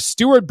 They are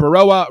Stuart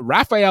Baroa,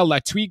 Rafael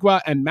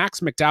Latigua, and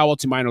Max McDowell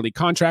to minor league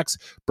contracts.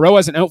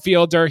 Baroa is an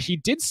outfielder. He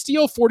did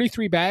steal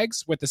 43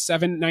 bags with the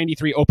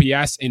 793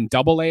 OPS in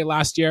Double-A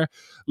last year.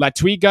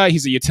 Latigua,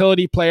 he's a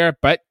utility player,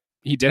 but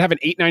he did have an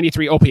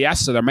 893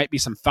 OPS, so there might be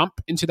some thump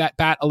into that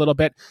bat a little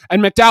bit.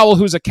 And McDowell,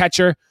 who's a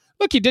catcher,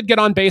 look, he did get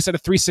on base at a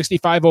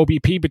 365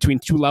 OBP between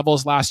 2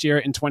 levels last year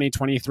in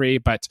 2023,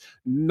 but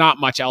not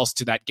much else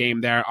to that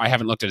game there. I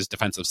haven't looked at his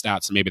defensive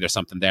stats, so maybe there's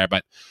something there.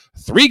 But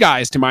 3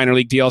 guys to minor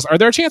league deals. Are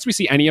there a chance we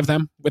see any of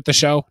them with the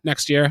show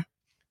next year?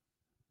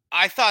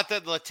 I thought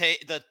that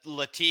the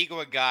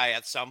Latigua guy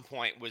at some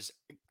point was...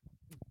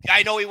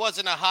 I know he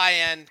wasn't a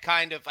high-end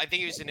kind of, I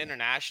think he was an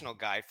international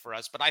guy for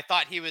us, but I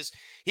thought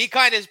he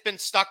kind of has been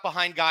stuck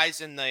behind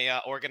guys in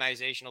the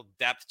organizational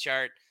depth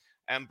chart.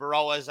 And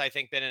Baroa's, I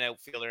think, been an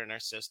outfielder in our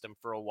system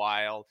for a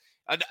while.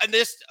 And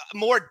this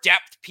more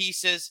depth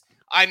pieces.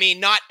 I mean,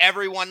 not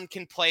everyone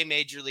can play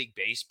Major League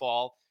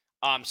Baseball.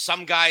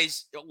 Some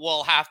guys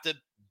will have to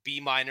be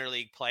minor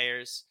league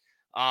players.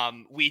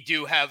 We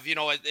do have,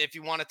 if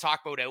you want to talk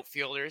about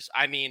outfielders,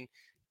 I mean,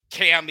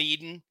 Cam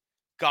Eden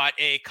got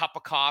a cup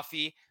of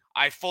coffee.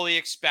 I fully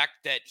expect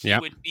that he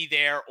would be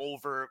there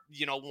over,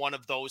 one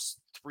of those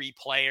 3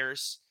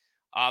 players.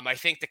 I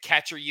think the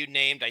catcher you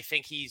named, I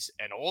think he's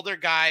an older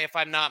guy, if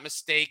I'm not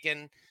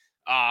mistaken.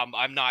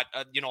 I'm not,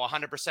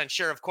 100%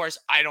 sure. Of course,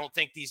 I don't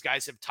think these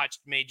guys have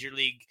touched major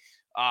league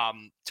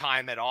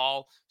time at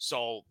all.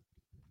 So,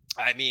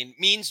 I mean,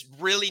 means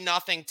really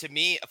nothing to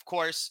me. Of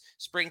course,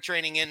 spring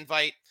training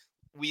invite,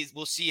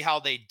 we'll see how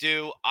they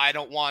do. I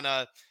don't want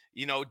to,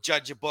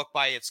 judge a book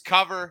by its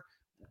cover.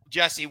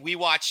 Jesse, we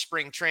watch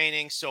spring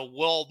training, so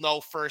we'll know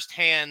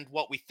firsthand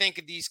what we think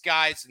of these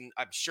guys, and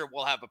I'm sure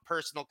we'll have a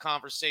personal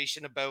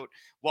conversation about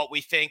what we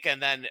think, and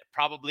then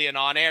probably an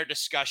on-air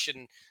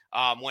discussion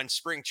when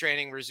spring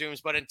training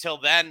resumes. But until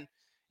then,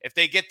 if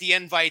they get the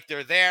invite,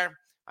 they're there.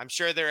 I'm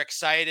sure they're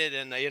excited,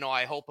 and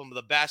I hope them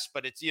the best.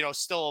 But it's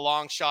still a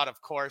long shot,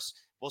 of course.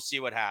 We'll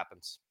see what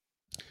happens.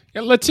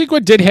 Yeah,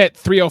 Latigua did hit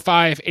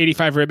 305,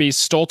 85 ribbies,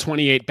 stole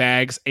 28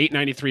 bags,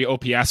 893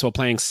 OPS while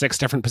playing 6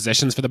 different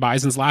positions for the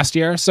Bisons last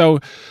year. So,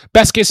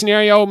 best case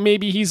scenario,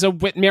 maybe he's a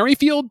Whit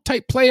Merrifield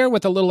type player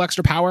with a little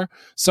extra power.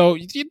 So,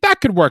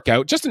 that could work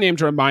out. Just a name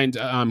to remind,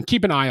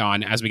 keep an eye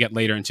on as we get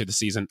later into the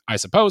season, I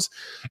suppose.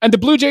 And the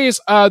Blue Jays,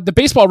 the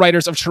baseball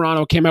writers of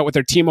Toronto came out with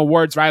their team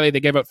awards. Riley, they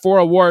gave out 4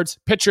 awards: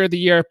 Pitcher of the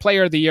Year,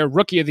 Player of the Year,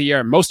 Rookie of the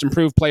Year, Most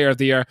Improved Player of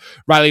the Year.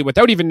 Riley,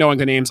 without even knowing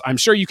the names, I'm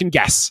sure you can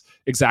guess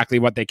exactly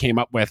what they came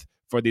up with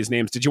for these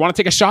names. Did you want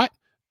to take a shot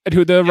at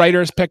who the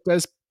writers picked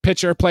as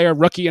pitcher, player,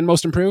 rookie, and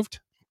most improved?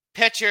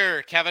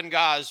 Pitcher, Kevin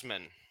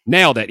Gausman.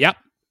 Nailed it. Yep.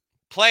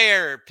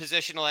 Player,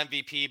 positional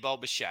MVP, Bo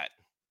Bichette.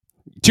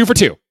 2 for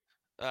 2.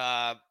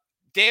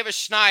 Davis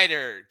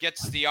Schneider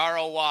gets the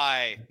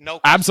ROI. No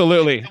question.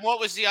 Absolutely. And what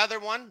was the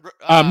other one?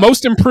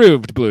 Most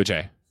improved Blue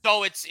Jay.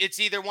 So it's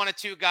either one of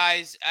two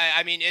guys.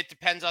 I mean, it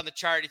depends on the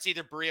chart. It's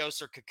either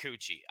Barrios or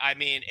Kikuchi. I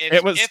mean,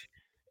 if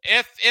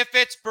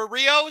it's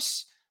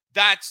Barrios,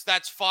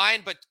 that's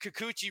fine, but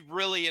Kikuchi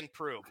really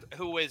improved.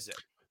 Who is it?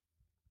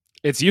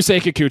 It's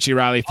Yusei Kikuchi,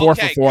 Riley. 4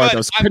 for 4. Good.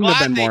 Those couldn't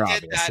have been more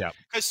obvious.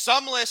 Because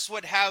some lists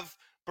would have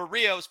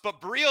Barrios,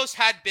 but Barrios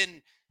had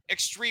been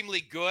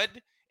extremely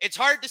good. It's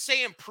hard to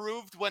say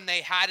improved when they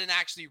hadn't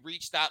actually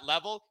reached that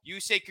level.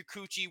 Yusei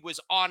Kikuchi was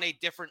on a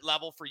different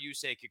level for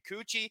Yusei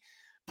Kikuchi.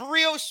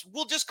 Barrios,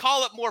 we'll just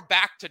call it more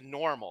back to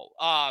normal.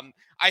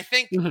 I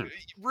think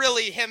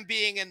really him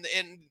being in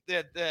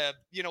the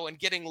and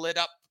getting lit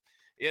up,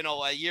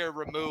 a year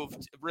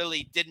removed,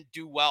 really didn't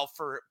do well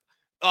for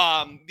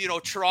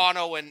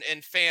Toronto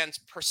and fans'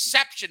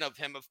 perception of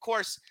him. Of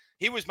course,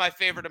 he was my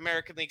favorite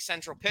American League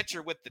Central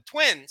pitcher with the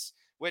Twins,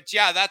 which,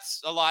 yeah,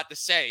 that's a lot to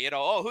say.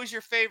 Who's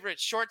your favorite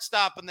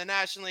shortstop in the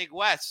National League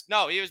West?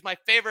 No, he was my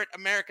favorite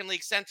American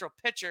League Central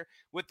pitcher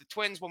with the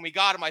Twins. When we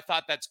got him, I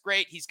thought that's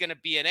great. He's going to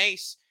be an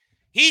ace.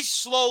 He's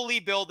slowly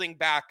building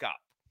back up,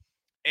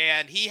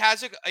 and he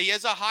has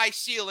a high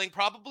ceiling,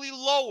 probably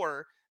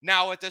lower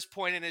now at this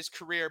point in his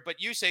career, but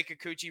Yusei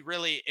Kikuchi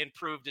really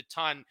improved a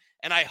ton,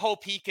 and I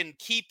hope he can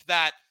keep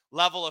that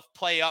level of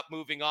play up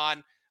moving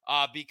on.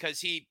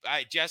 Because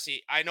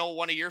Jesse, I know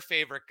one of your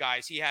favorite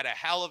guys. He had a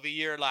hell of a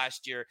year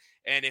last year,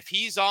 and if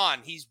he's on,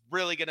 he's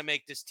really going to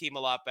make this team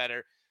a lot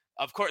better.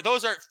 Of course,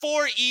 those are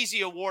 4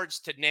 easy awards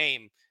to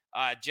name,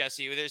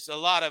 Jesse. There's a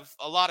lot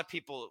of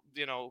people,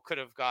 could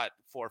have got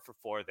 4 for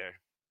 4 there.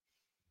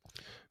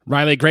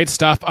 Riley, great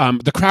stuff.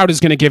 The crowd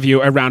is going to give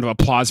you a round of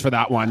applause for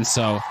that one.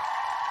 So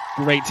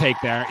great take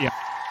there. Yeah.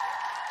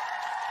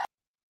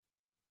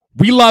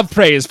 We love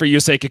praise for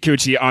Yusei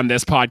Kikuchi on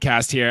this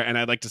podcast here, and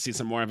I'd like to see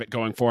some more of it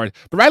going forward.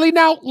 But Riley,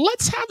 now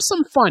let's have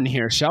some fun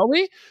here, shall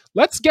we?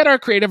 Let's get our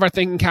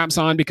thinking caps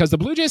on, because the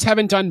Blue Jays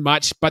haven't done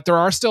much, but there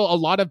are still a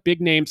lot of big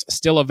names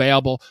still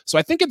available. So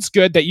I think it's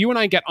good that you and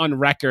I get on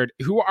record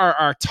who are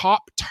our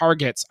top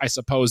targets, I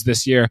suppose,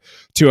 this year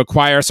to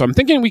acquire. So I'm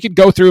thinking we could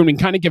go through and we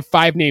can kind of give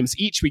 5 names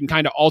each. We can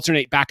kind of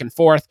alternate back and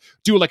forth,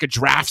 do like a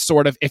draft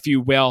sort of, if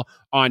you will,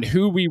 on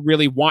who we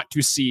really want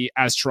to see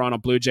as Toronto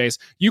Blue Jays.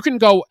 You can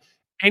go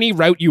any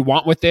route you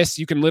want with this.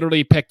 You can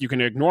literally pick, you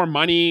can ignore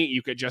money.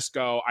 You could just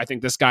go, I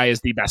think this guy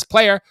is the best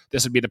player.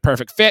 This would be the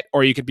perfect fit.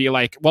 Or you could be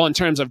like, well, in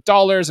terms of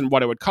dollars and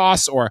what it would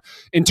cost, or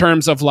in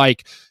terms of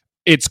like,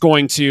 it's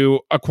going to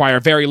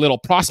acquire very little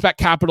prospect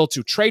capital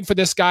to trade for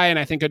this guy, and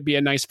I think it'd be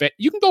a nice fit.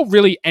 You can go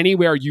really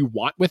anywhere you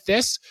want with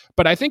this,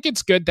 but I think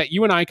it's good that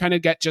you and I kind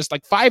of get just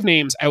like 5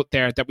 names out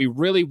there that we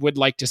really would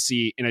like to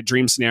see in a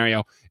dream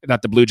scenario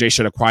that the Blue Jays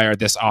should acquire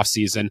this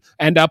offseason.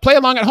 And play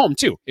along at home,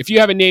 too. If you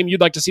have a name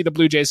you'd like to see the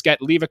Blue Jays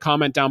get, leave a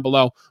comment down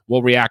below.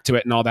 We'll react to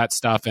it and all that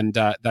stuff, and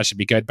that should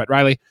be good. But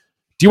Riley,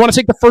 do you want to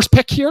take the first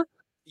pick here?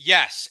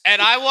 Yes,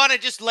 and I want to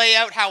just lay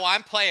out how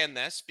I'm playing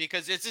this,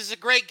 because this is a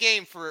great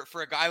game for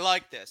a guy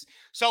like this.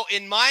 So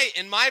in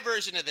my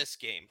version of this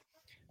game,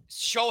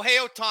 Shohei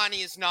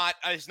Ohtani is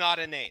not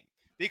a name,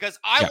 because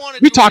I want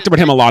to. We talked about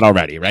him a lot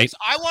already, right?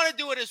 I want to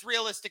do it as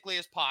realistically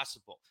as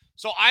possible.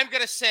 So I'm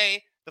going to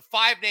say the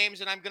 5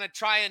 names, and I'm going to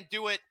try and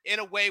do it in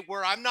a way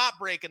where I'm not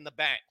breaking the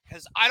bank,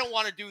 because I don't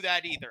want to do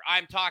that either.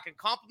 I'm talking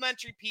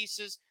complementary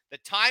pieces, the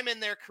time in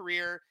their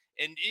career.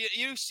 And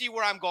you see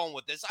where I'm going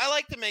with this. I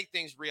like to make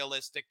things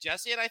realistic,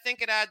 Jesse, and I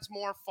think it adds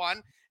more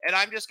fun. And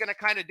I'm just going to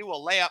kind of do a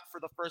layup for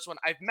the first one.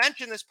 I've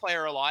mentioned this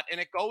player a lot, and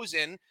it goes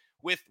in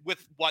with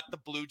what the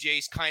Blue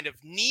Jays kind of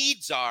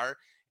needs are.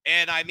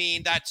 And I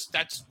mean, that's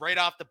right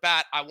off the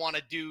bat. I want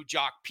to do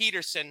Jock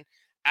Peterson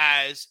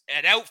as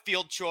an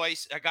outfield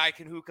choice, a guy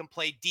who can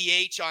play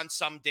DH on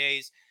some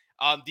days.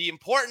 The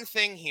important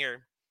thing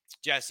here,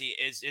 Jesse,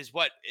 is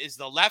what is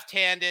the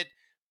left-handed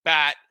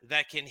bat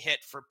that can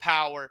hit for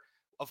power.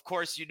 Of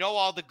course,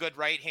 all the good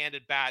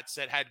right-handed bats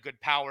that had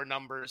good power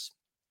numbers.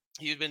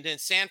 He's been in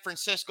San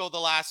Francisco the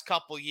last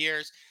couple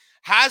years.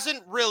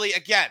 Hasn't really,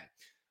 again,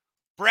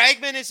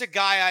 Bregman is a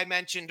guy I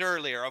mentioned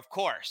earlier, of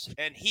course,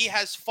 and he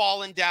has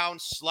fallen down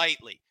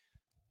slightly.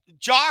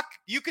 Jock,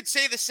 you could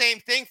say the same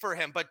thing for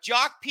him, but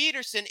Jock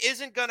Peterson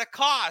isn't going to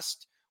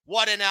cost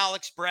what an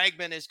Alex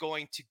Bregman is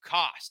going to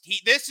cost.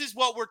 This is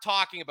what we're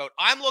talking about.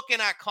 I'm looking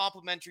at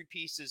complementary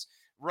pieces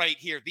right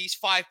here. These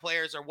 5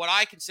 players are what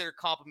I consider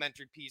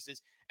complementary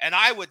pieces, and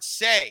I would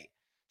say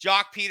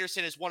Jock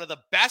Peterson is one of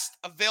the best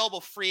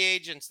available free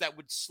agents that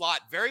would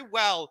slot very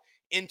well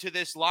into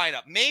this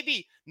lineup.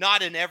 Maybe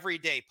not an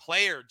everyday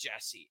player,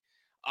 Jesse.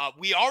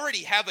 We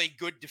already have a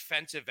good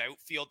defensive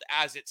outfield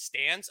as it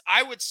stands.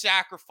 I would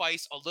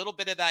sacrifice a little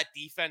bit of that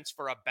defense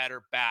for a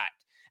better bat.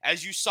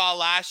 As you saw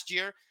last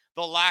year,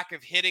 the lack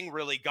of hitting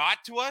really got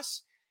to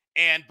us,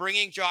 and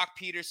bringing Jock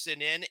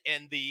Peterson in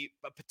and the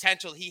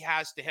potential he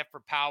has to hit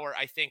for power,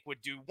 I think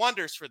would do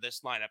wonders for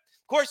this lineup.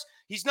 Of course,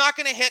 he's not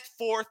going to hit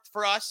 4th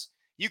for us.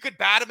 You could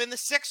bat him in the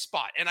 6th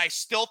spot, and I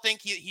still think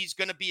he's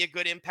going to be a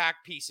good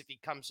impact piece if he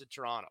comes to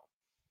Toronto.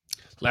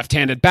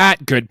 Left-handed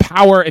bat, good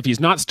power. If he's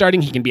not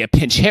starting, he can be a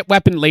pinch hit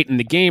weapon late in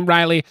the game,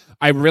 Riley.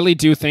 I really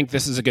do think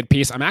this is a good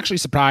piece. I'm actually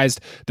surprised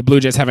the Blue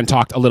Jays haven't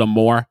talked a little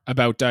more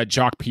about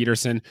Jock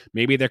Peterson.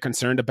 Maybe they're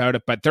concerned about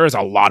it, but there is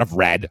a lot of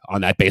red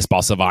on that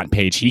Baseball Savant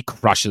page. He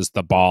crushes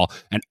the ball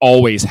and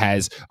always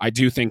has. I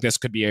do think this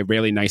could be a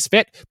really nice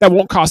fit that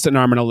won't cost an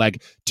arm and a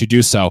leg to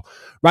do so.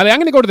 Riley, I'm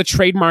going to go to the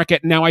trade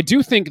market. Now, I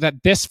do think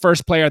that this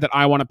first player that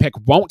I want to pick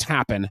won't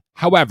happen.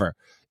 However,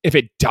 if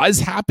it does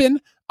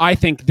happen, I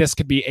think this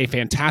could be a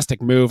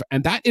fantastic move,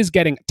 and that is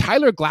getting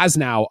Tyler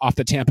Glasnow off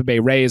the Tampa Bay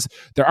Rays.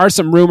 There are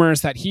some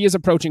rumors that he is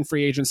approaching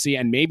free agency,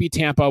 and maybe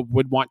Tampa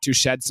would want to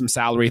shed some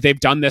salary. They've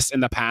done this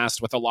in the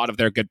past with a lot of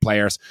their good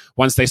players.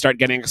 Once they start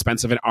getting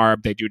expensive in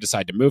ARB, they do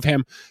decide to move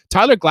him.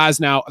 Tyler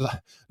Glasnow,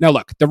 now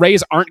look, the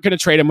Rays aren't going to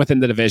trade him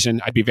within the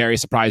division. I'd be very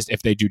surprised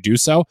if they do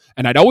so,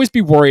 and I'd always be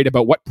worried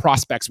about what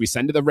prospects we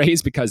send to the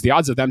Rays because the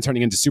odds of them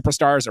turning into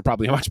superstars are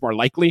probably much more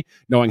likely,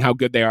 knowing how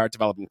good they are at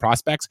developing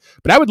prospects.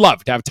 But I would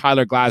love to have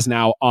Tyler Glasnow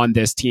on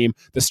this team.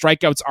 The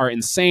strikeouts are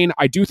insane.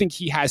 I do think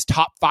he has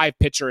top 5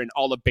 pitcher in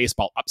all of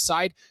baseball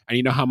upside, and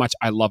you know how much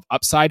I love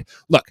upside.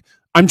 Look,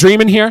 I'm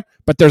dreaming here,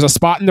 but there's a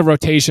spot in the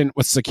rotation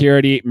with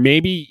security.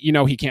 Maybe,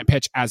 he can't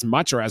pitch as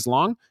much or as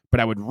long,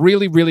 but I would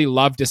really, really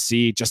love to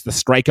see just the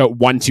strikeout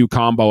 1-2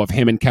 combo of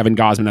him and Kevin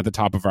Gausman at the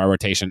top of our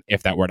rotation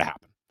if that were to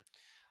happen.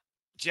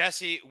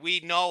 Jesse,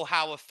 we know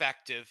how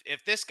effective.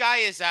 If this guy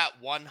is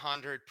at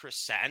 100%,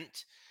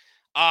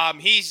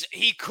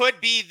 he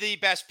could be the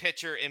best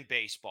pitcher in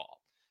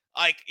baseball.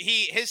 Like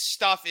his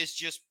stuff is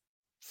just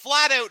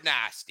flat out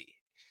nasty.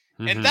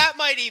 Mm-hmm. And that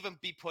might even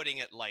be putting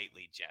it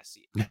lightly,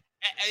 Jesse.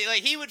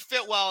 Like he would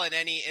fit well in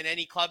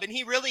any club, and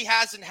he really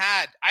hasn't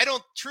had. I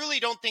truly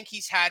don't think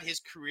he's had his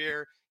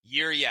career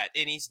year yet,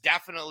 and he's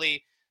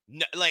definitely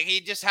he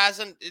just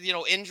hasn't.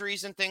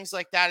 Injuries and things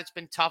like that. It's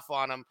been tough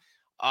on him.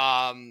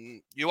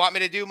 You want me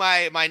to do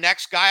my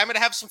next guy? I'm going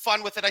to have some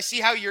fun with it. I see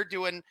how you're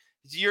doing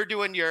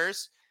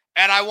yours.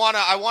 And I want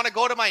to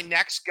go to my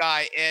next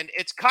guy, and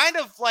it's kind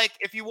of like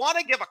if you want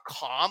to give a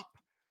comp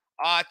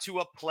to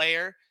a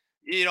player,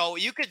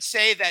 you could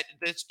say that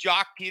this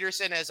Jock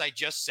Peterson, as I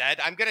just said,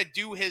 I'm going to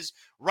do his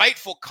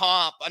rightful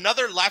comp,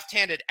 another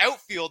left-handed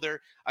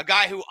outfielder, a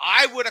guy who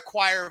I would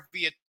acquire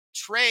via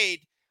trade,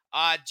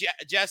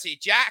 Jesse,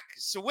 Jack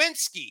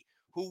Suwinski,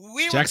 who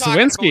we Jack were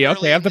talking Suwinski, about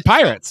okay, of the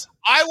Pirates.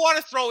 I want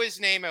to throw his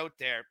name out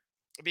there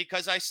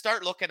because I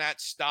start looking at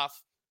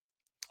stuff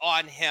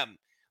on him.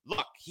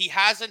 Look, he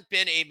hasn't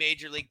been a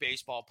Major League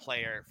Baseball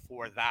player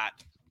for that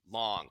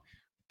long.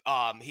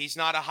 He's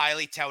not a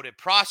highly touted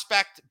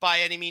prospect by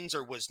any means,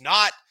 or was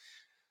not.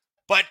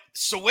 But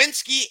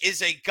Suwinski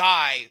is a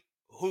guy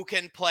who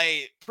can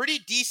play pretty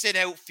decent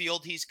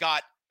outfield. He's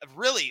got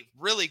really,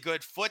 really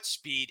good foot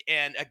speed.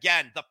 And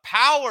again, the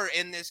power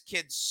in this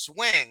kid's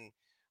swing.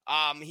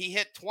 He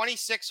hit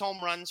 26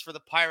 home runs for the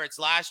Pirates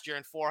last year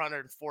and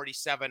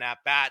 447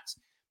 at-bats.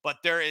 But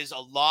there is a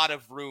lot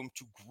of room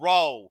to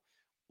grow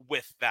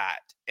with that.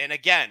 And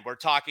again, we're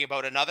talking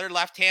about another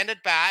left-handed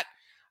bat.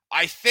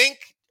 I think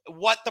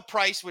what the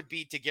price would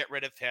be to get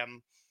rid of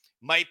him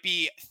might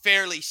be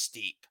fairly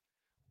steep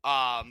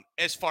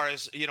as far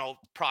as,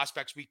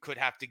 prospects we could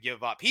have to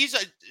give up.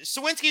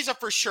 Sawinski's a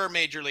for sure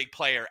Major League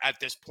player at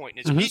this point.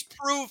 He's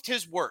proved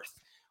his worth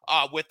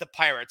with the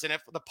Pirates. And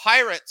if the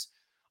Pirates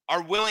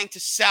are willing to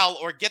sell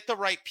or get the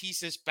right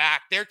pieces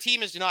back, their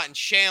team is not in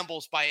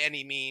shambles by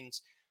any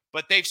means,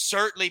 but they've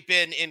certainly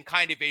been in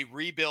kind of a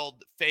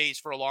rebuild phase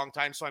for a long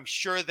time. So I'm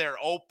sure they're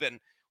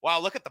open. Wow,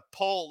 look at the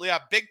pull. Yeah,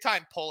 big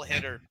time pull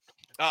hitter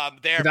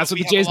there. That's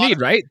what the Jays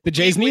need, right? The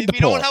Jays need the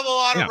pull. We don't have a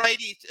lot of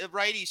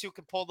righties who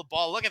can pull the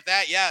ball. Look at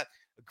that. Yeah,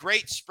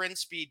 great sprint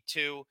speed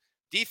too.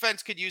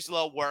 Defense could use a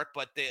little work,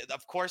 but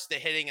of course the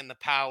hitting and the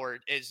power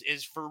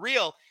is for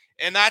real.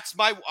 And that's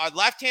my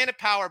left-handed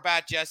power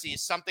bat, Jesse,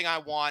 is something I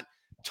want.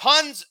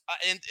 Tons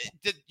and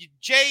the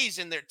Jays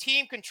and their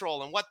team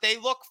control and what they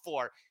look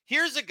for.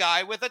 Here's a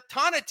guy with a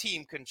ton of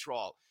team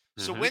control.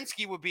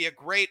 Sawinski would be a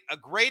great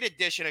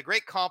addition, a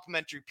great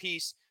complementary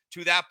piece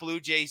to that Blue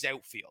Jays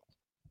outfield.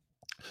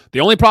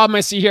 The only problem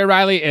I see here,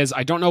 Riley, is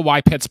I don't know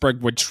why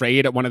Pittsburgh would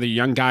trade one of the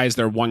young guys.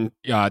 They're one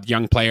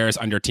young players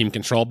under team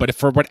control. But if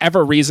for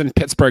whatever reason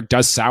Pittsburgh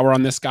does sour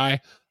on this guy,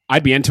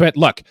 I'd be into it.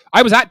 Look,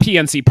 I was at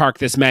PNC Park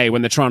this May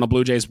when the Toronto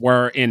Blue Jays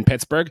were in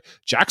Pittsburgh.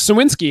 Jack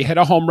Sawinski hit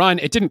a home run.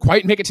 It didn't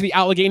quite make it to the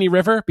Allegheny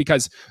River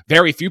because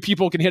very few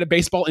people can hit a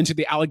baseball into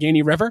the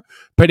Allegheny River.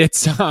 But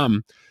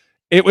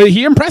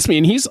he impressed me,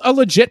 and he's a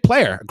legit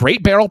player.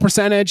 Great barrel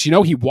percentage.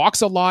 He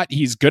walks a lot.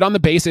 He's good on the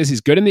bases. He's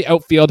good in the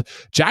outfield.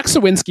 Jack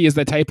Sawinski is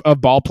the type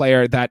of ball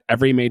player that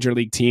every major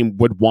league team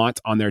would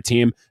want on their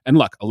team. And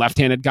look, a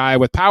left-handed guy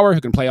with power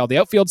who can play all the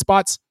outfield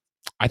spots.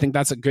 I think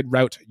that's a good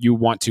route you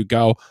want to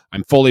go.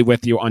 I'm fully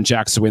with you on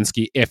Jack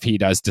Sawinski if he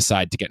does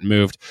decide to get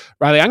moved.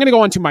 Riley, I'm going to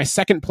go on to my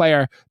second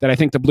player that I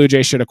think the Blue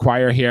Jays should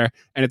acquire here.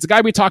 And it's a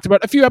guy we talked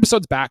about a few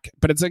episodes back,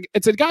 but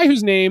it's a guy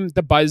whose name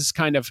the buzz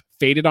kind of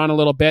faded on a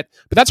little bit.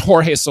 But that's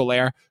Jorge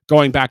Soler,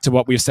 going back to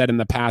what we've said in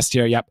the past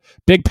here. Yep.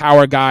 Big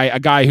power guy, a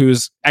guy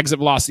who's exit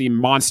velocity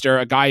monster,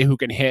 a guy who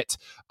can hit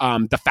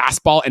the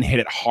fastball and hit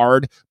it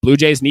hard. Blue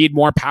Jays need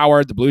more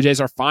power. The Blue Jays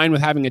are fine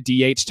with having a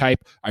DH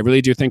type. I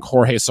really do think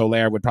Jorge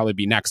Soler would probably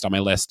be next on my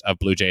list of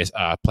Blue Jays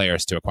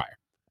players to acquire.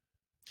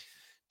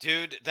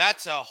 Dude,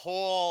 that's a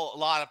whole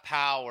lot of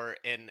power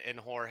in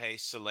Jorge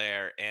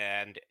Soler.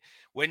 And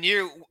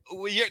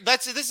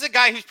this is a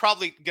guy who's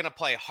probably going to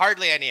play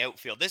hardly any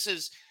outfield. This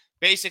is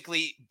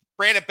basically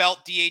Brandon Belt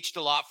DH'd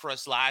a lot for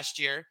us last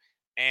year.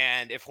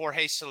 And if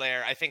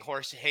I think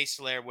Jorge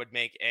Soler would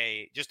make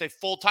just a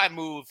full-time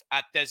move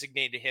at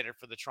designated hitter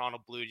for the Toronto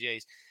Blue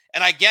Jays.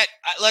 And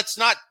let's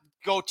not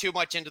go too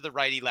much into the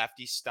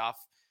righty-lefty stuff.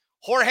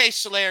 Jorge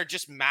Soler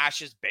just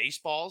mashes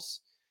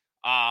baseballs.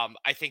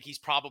 I think he's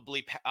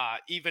probably,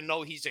 even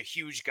though he's a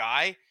huge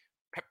guy,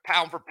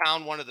 pound for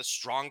pound, one of the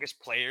strongest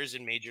players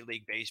in Major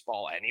League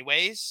Baseball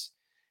anyways.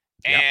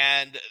 Yep.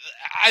 And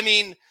I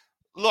mean,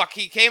 look,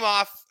 he came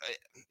off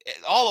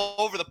all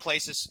over the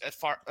place as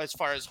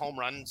far as home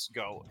runs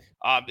go.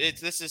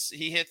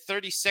 He hit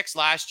 36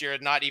 last year,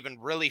 and not even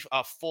really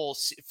full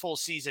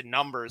season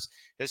numbers.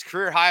 His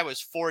career high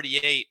was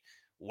 48,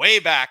 way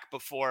back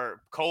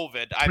before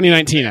COVID.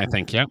 2019, I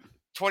think. Yep.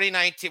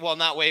 2019. Well,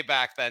 not way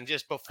back then,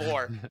 just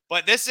before.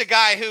 But this is a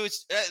guy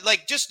who's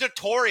just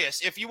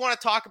notorious. If you want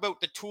to talk about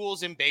the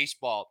tools in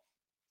baseball,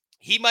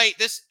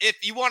 if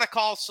you want to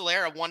call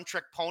Soler a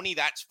one-trick pony,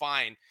 that's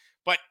fine.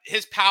 But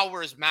his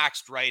power is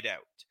maxed right out.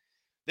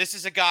 This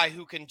is a guy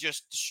who can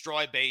just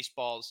destroy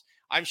baseballs.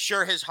 I'm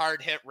sure his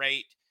hard hit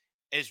rate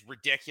is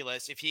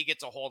ridiculous. If he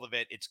gets a hold of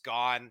it, it's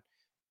gone.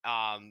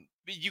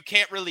 You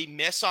can't really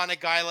miss on a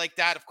guy like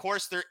that. Of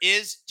course, there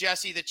is,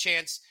 Jesse, the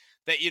chance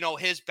that,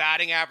 his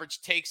batting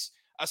average takes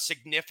a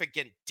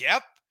significant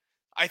dip.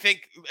 I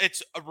think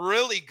it's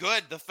really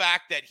good, the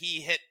fact that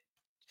he hit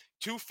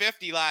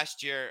 250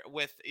 last year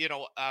with,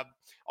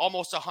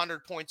 almost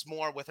 100 points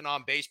more with an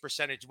on-base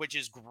percentage, which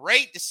is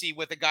great to see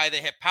with a guy that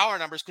hit power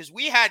numbers, because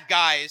we had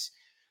guys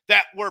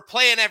that were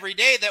playing every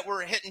day that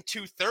were hitting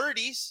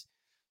 230s.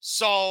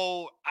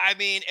 So, I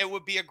mean, it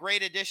would be a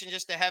great addition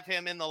just to have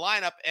him in the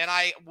lineup. And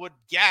I would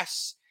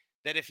guess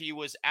that if he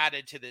was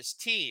added to this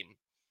team,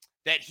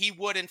 that he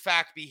would, in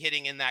fact, be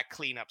hitting in that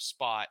cleanup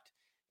spot.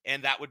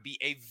 And that would be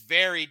a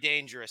very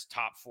dangerous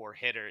top four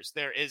hitters.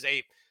 There is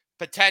a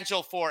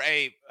potential for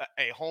a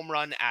home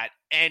run at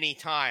any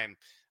time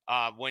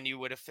when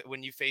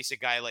you face a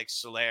guy like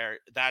Soler.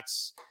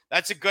 That's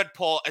a good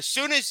pull. As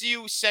soon as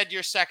you said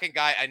your second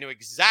guy, I knew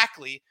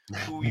exactly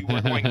who you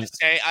were going to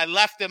say. I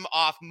left him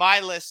off my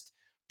list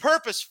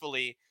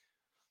purposefully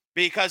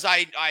because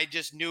I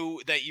just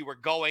knew that you were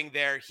going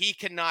there.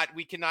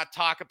 We cannot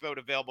talk about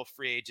available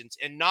free agents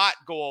and not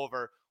go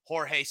over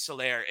Jorge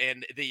Soler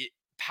and the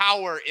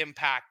power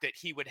impact that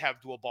he would have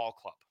to a ball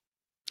club.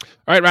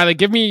 All right, Riley,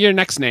 give me your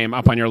next name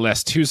up on your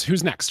list.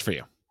 Who's next for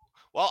you?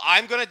 Well,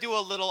 I'm going to do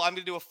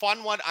a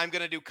fun one. I'm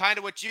going to do kind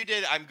of what you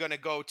did. I'm going to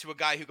go to a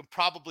guy who can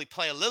probably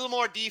play a little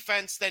more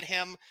defense than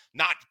him.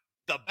 Not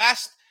the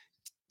best,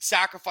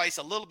 sacrifice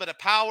a little bit of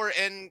power,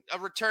 and a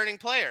returning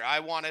player. I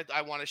want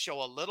to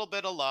show a little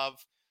bit of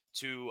love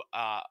to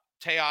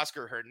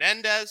Teoscar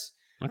Hernandez.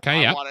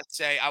 Okay, yeah.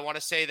 I want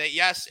to say that,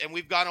 yes, and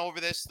we've gone over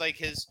this, like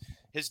his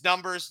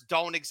numbers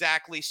don't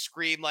exactly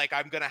scream like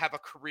I'm going to have a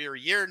career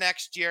year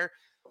next year.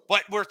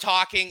 But we're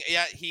talking,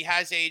 he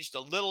has aged a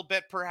little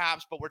bit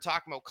perhaps, but we're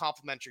talking about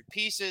complementary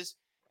pieces.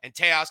 And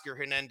Teoscar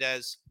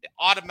Hernandez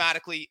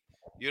automatically,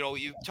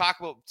 you talk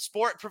about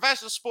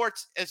professional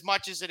sports as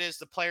much as it is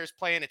the players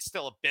playing, it's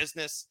still a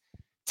business.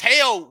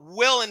 Teo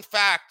will, in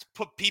fact,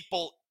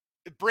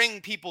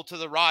 bring people to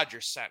the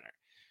Rogers Center.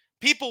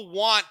 People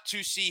want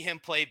to see him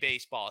play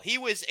baseball. He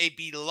was a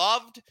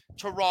beloved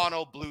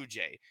Toronto Blue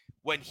Jay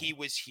when he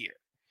was here.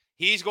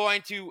 He's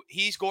going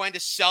to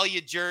sell you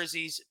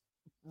jerseys.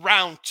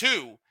 Round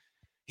 2,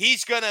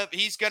 he's gonna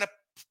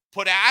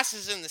put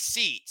asses in the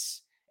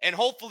seats and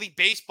hopefully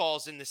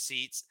baseballs in the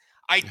seats.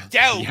 I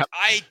doubt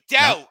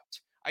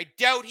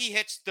he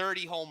hits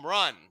 30 home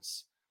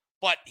runs,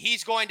 but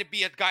he's going to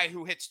be a guy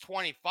who hits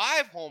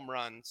 25 home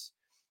runs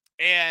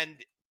and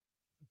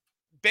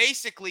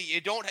basically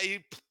you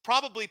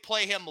probably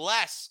play him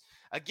less.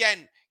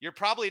 Again, you're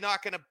probably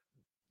not going to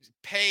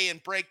pay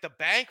and break the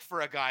bank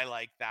for a guy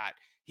like that.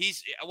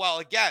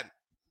 Again,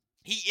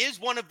 he is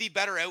one of the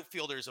better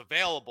outfielders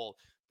available.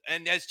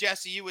 And as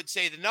Jesse, you would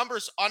say, the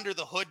numbers under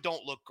the hood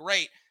don't look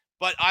great,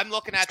 but I'm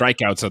looking at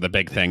strikeouts are the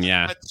big thing.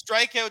 Yeah. But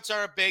strikeouts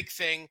are a big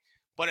thing.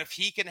 But if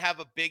he can have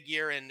a big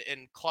year in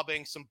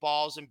clubbing some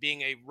balls and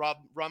being a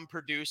run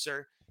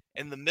producer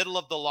in the middle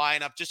of the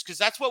lineup, just because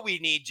that's what we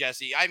need,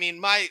 Jesse. I mean,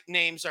 my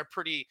names are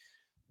pretty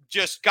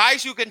just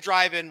guys who can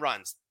drive in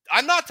runs.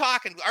 I'm not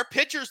talking, our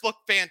pitchers look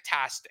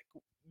fantastic.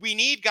 We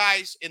need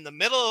guys in the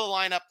middle of the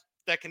lineup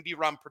that can be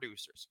run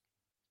producers.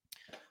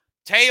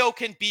 Teo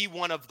can be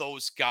one of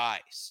those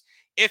guys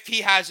if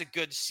he has a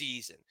good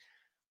season.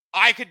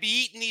 I could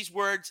be eating these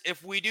words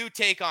if we do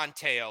take on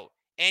Teo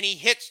and he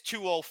hits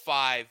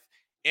 205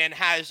 and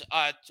has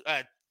a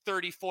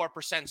 34%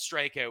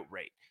 strikeout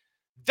rate.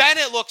 Then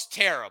it looks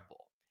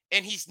terrible.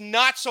 And he's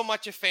not so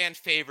much a fan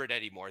favorite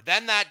anymore.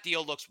 Then that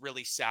deal looks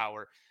really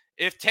sour.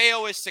 If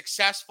Teo is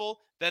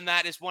successful, then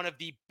that is one of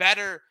the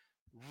better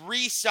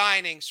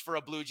re-signings for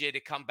a Blue Jay to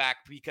come back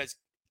because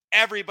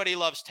everybody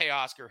loves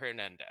Teoscar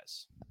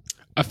Hernandez.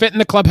 A fit in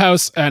the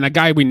clubhouse and a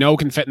guy we know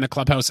can fit in the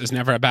clubhouse is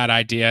never a bad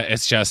idea.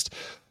 It's just,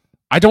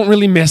 I don't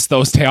really miss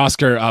those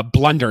Teoscar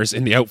blunders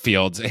in the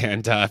outfield.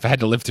 And if I had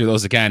to live through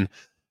those again,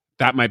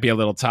 that might be a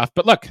little tough.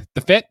 But look,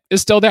 the fit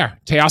is still there.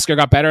 Teoscar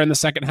got better in the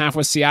second half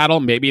with Seattle.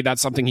 Maybe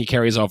that's something he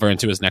carries over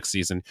into his next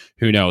season.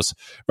 Who knows?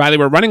 Riley,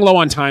 we're running low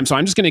on time, so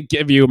I'm just going to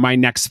give you my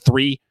next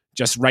three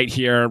just right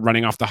here,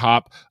 running off the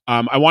hop.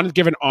 I wanted to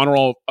give an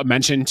honorable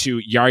mention to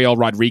Yariel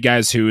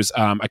Rodriguez, who's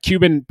a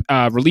Cuban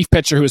relief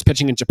pitcher who is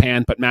pitching in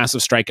Japan, but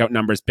massive strikeout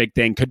numbers, big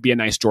thing. Could be a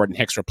nice Jordan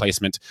Hicks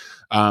replacement,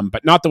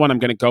 but not the one I'm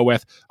going to go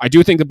with. I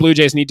do think the Blue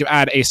Jays need to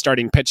add a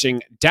starting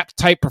pitching depth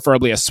type,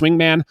 preferably a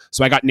swingman.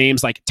 So I got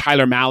names like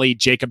Tyler Mahle,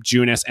 Jacob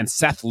Junis, and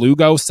Seth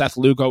Lugo. Seth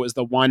Lugo is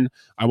the one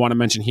I want to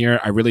mention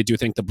here. I really do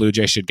think the Blue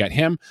Jays should get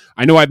him.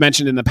 I know I've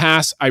mentioned in the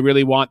past, I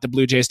really want the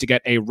Blue Jays to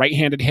get a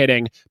right-handed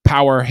hitting,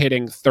 power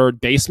hitting third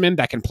baseman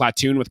that can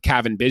platoon with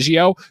Cavan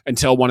Biggio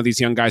until one of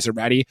these young guys are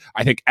ready.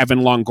 I think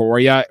Evan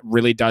Longoria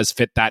really does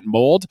fit that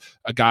mold.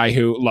 A guy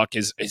who, look,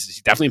 is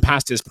definitely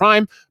past his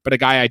prime, but a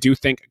guy I do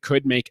think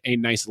could make a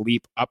nice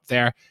leap up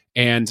there.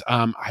 And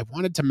I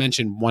wanted to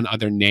mention one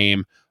other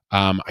name.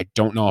 I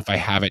don't know if I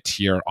have it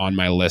here on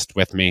my list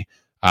with me.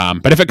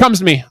 But if it comes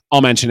to me,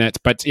 I'll mention it.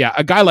 But yeah,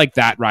 a guy like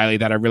that, Riley,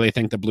 that I really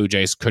think the Blue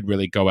Jays could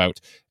really go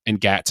out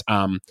and get.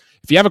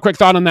 If you have a quick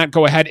thought on that,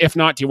 go ahead. If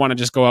not, do you want to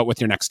just go out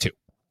with your next two?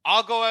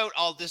 I'll go out.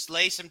 I'll just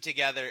lace them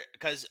together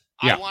because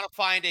I want to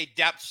find a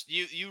depth.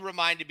 You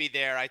reminded me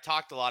there. I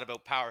talked a lot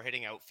about power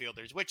hitting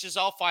outfielders, which is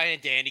all fine and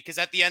dandy because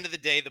at the end of the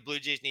day, the Blue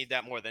Jays need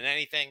that more than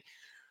anything.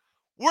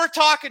 We're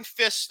talking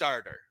fifth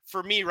starter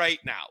for me right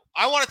now.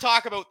 I want to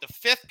talk about the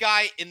fifth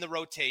guy in the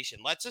rotation.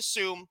 Let's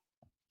assume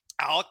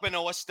Alek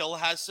Manoah still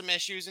has some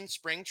issues in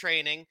spring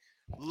training.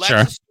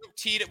 Let's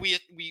assume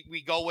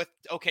we go with,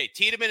 okay,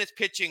 Tiedemann is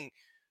pitching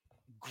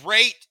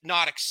great,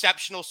 not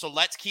exceptional. So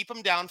let's keep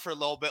him down for a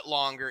little bit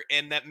longer.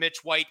 And that Mitch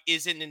White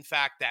isn't, in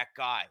fact, that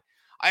guy.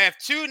 I have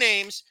two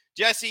names.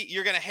 Jesse,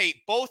 you're going to hate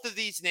both of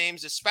these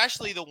names,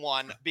 especially the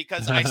one,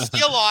 because I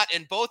see a lot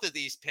in both of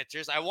these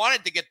pitchers. I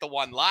wanted to get the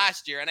one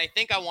last year, and I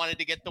think I wanted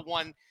to get the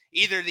one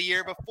either the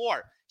year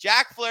before.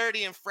 Jack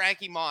Flaherty and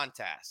Frankie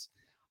Montas.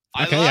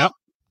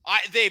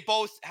 They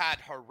both had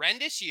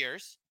horrendous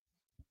years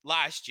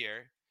last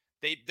year.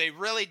 They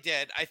really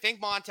did. I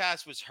think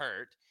Montas was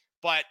hurt.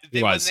 But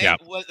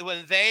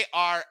when they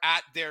are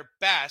at their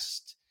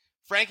best,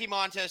 Frankie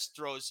Montas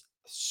throws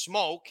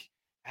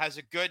has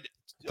a good...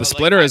 The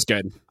splitter is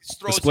good.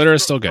 The splitter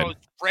is still good.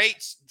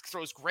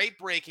 Throws great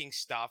breaking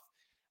stuff.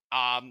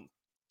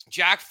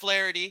 Jack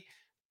Flaherty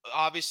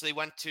obviously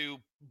went to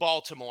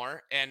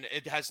Baltimore, and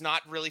it has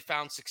not really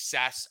found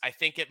success. I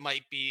think it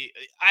might be...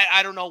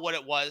 I don't know what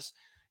it was.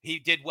 He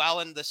did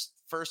well in this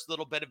first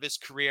little bit of his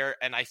career,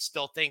 and I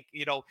still think,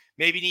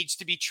 maybe needs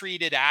to be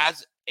treated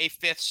as a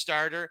fifth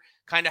starter,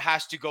 kind of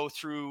has to go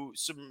through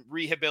some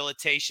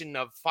rehabilitation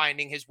of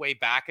finding his way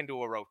back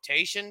into a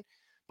rotation.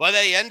 But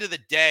at the end of the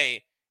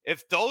day,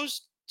 if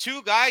those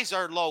two guys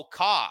are low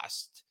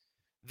cost,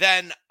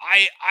 then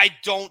I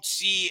don't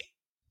see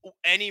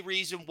any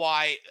reason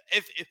why,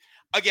 if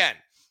again,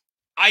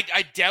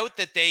 I doubt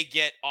that they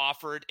get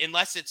offered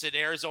unless it's in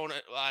Arizona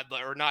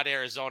or not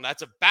Arizona.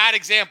 That's a bad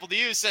example to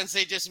use since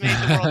they just made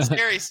the World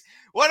Series.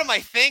 What am I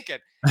thinking?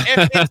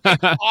 If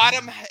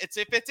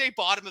it's a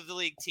bottom of the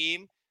league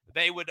team,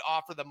 they would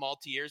offer them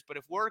multi-years. But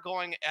if we're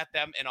going at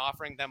them and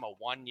offering them a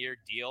 1-year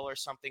deal or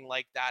something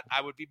like that,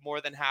 I would be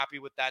more than happy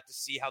with that to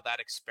see how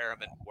that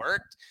experiment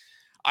worked.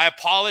 I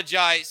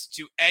apologize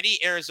to any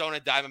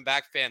Arizona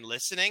Diamondback fan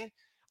listening.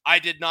 I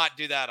did not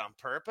do that on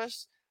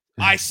purpose.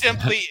 I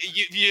simply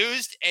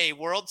used a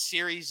World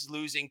Series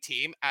losing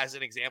team as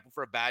an example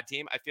for a bad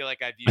team. I feel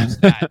like I've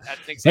used that as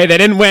an example. Hey, they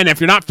didn't win.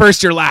 If you're not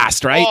first, you're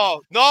last, right?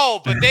 Oh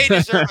no, but they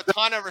deserve a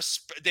ton of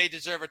respect. They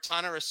deserve a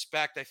ton of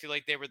respect. I feel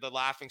like they were the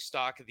laughing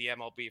stock of the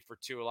MLB for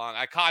too long.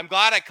 I'm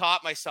glad I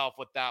caught myself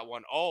with that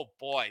one. Oh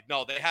boy,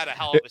 no, they had a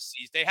hell of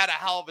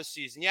a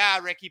season. Yeah,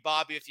 Ricky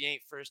Bobby, if you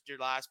ain't first, you're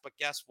last. But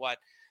guess what?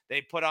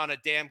 They put on a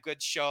damn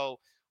good show.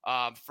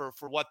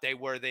 For what they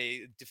were.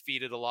 They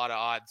defeated a lot of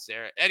odds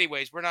there.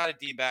 Anyways, we're not a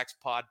D-backs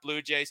pod.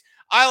 Blue Jays.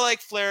 I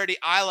like Flaherty.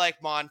 I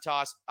like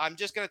Montas. I'm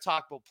just going to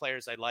talk about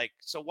players I like.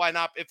 So why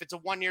not? If it's a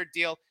one-year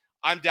deal,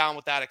 I'm down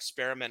with that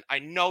experiment. I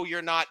know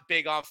you're not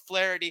big on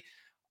Flaherty.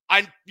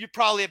 You're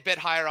probably a bit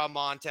higher on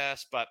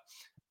Montas, but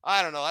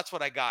I don't know. That's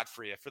what I got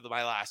for you for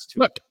my last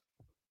two. Look,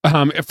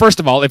 first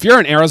of all, if you're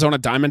an Arizona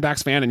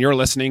Diamondbacks fan and you're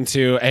listening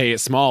to a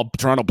small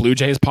Toronto Blue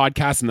Jays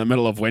podcast in the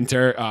middle of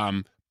winter,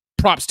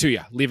 props to you.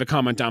 Leave a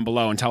comment down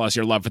below and tell us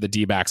your love for the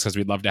D-backs because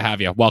we'd love to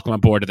have you. Welcome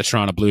aboard to the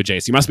Toronto Blue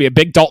Jays. You must be a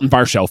big Dalton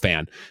Varsho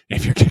fan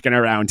if you're kicking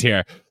around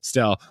here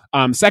still.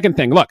 Second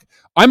thing, look,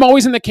 I'm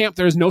always in the camp.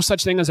 There's no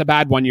such thing as a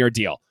bad one-year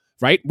deal,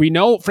 right? We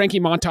know Frankie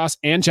Montas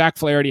and Jack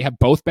Flaherty have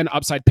both been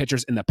upside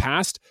pitchers in the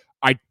past.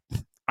 I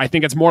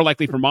think it's more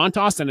likely for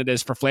Montas than it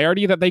is for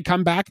Flaherty that they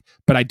come back,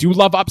 but I do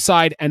love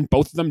upside, and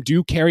both of them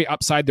do carry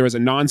upside. There is a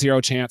non-zero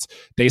chance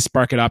they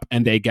spark it up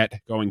and they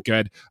get going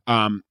good.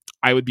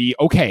 I would be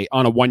okay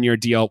on a one-year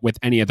deal with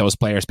any of those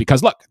players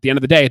because, look, at the end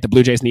of the day, the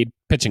Blue Jays need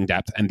pitching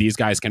depth, and these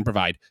guys can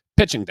provide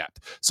pitching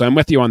depth. So I'm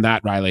with you on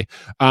that, Riley.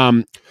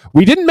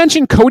 We didn't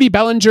mention Cody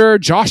Bellinger,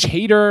 Josh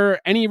Hader,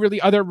 any really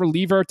other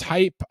reliever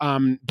type.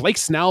 Blake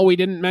Snell we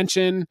didn't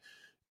mention.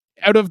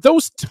 Out of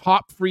those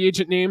top free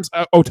agent names,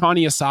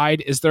 Ohtani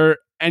aside, is there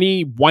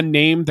any one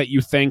name that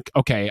you think,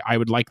 okay, I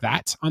would like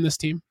that on this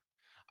team?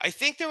 I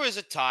think there was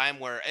a time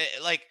where,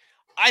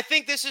 I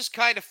think this has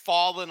kind of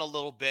fallen a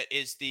little bit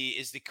is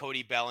the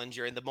Cody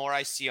Bellinger, and the more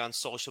I see on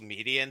social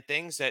media and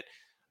things that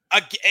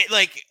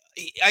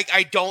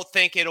I don't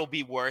think it'll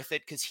be worth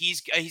it because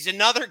he's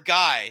another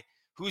guy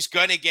who's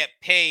going to get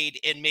paid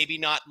and maybe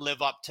not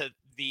live up to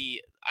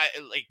the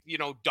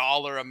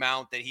dollar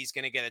amount that he's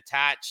going to get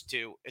attached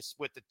to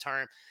with the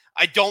term.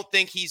 I don't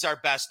think he's our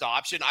best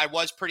option. I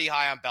was pretty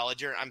high on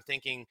Bellinger. I'm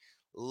thinking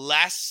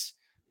less,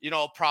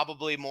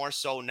 probably more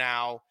so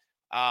now.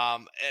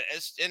 And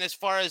as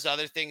far as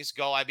other things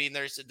go, I mean,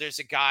 there's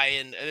a guy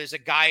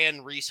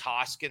in Rhys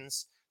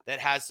Hoskins that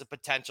has the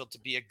potential to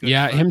be a good,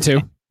 him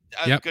too.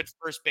 Good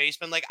first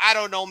baseman. Like, I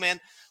don't know, man.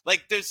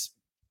 Like this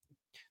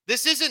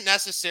isn't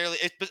necessarily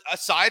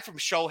aside from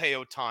Shohei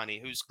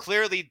Ohtani, who's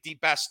clearly the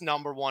best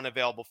number one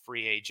available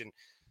free agent.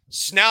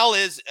 Snell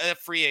is a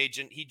free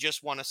agent. He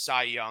just won a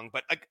Cy Young,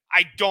 but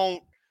I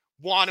don't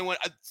want to.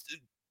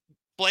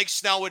 Blake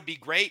Snell would be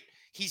great.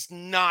 He's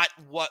not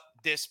what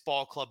this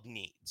ball club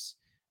needs.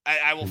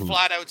 I will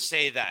flat out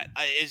say that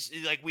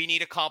we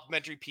need a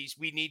complementary piece.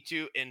 We need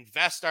to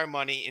invest our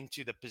money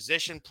into the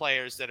position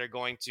players that are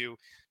going to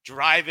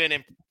drive in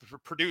and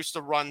produce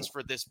the runs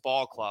for this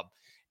ball club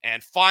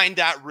and find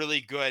that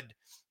really good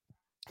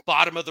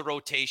bottom of the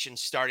rotation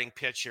starting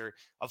pitcher.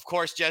 Of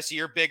course, Jesse,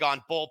 you're big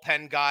on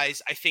bullpen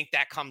guys. I think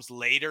that comes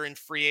later in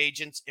free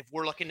agents. If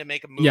we're looking to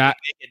make a move, make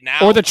it now.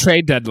 Or the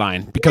trade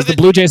deadline, because the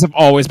Blue Jays have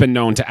always been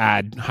known to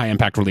add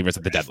high-impact relievers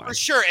at the deadline. For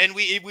sure, and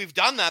we've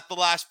done that the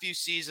last few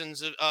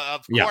seasons,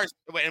 of course.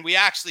 And we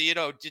actually,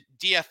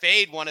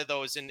 DFA'd one of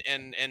those in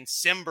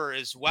Simber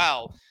as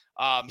well.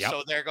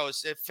 So there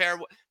goes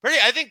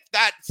I think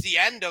that's the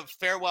end of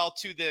farewell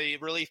to the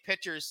relief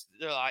pitchers.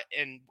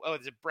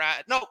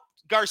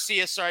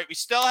 Garcia. Sorry, we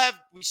still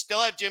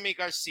have Jimmy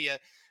Garcia.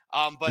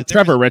 But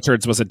Trevor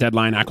Richards was a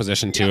deadline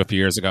acquisition too a few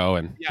years ago,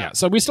 and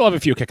so we still have a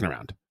few kicking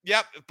around.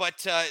 Yep,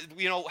 but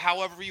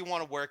however you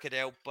want to work it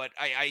out, but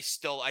I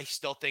still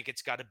think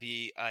it's got to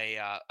be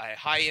a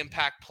high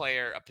impact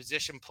player, a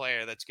position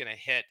player that's going to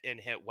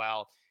hit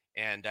well.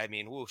 And I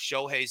mean,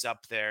 Shohei's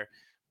up there,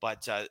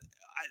 but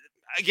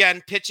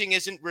again, pitching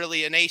isn't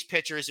really an ace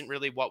pitcher isn't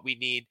really what we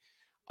need.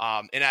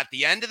 And at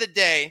the end of the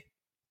day,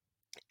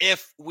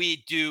 if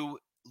we do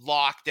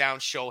lock down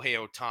Shohei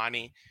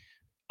Ohtani,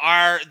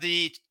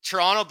 the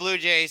Toronto Blue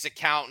Jays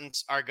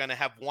accountants are going to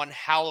have one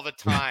hell of a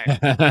time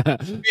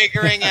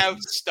figuring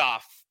out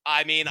stuff.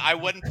 I mean, I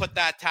wouldn't put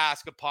that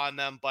task upon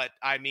them, but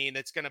I mean,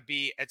 it's going to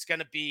be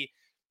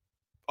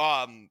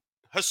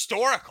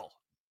historical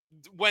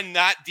when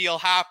that deal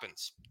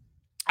happens.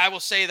 I will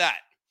say that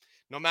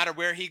no matter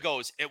where he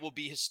goes, it will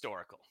be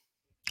historical.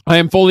 I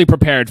am fully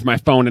prepared for my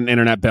phone and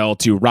internet bill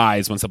to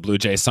rise once the Blue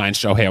Jays sign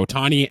Shohei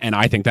Ohtani, and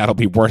I think that'll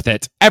be worth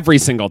it every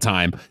single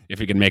time if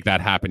we can make that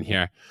happen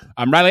here.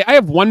 Riley, I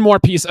have one more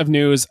piece of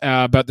news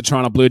about the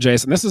Toronto Blue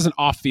Jays, and this is an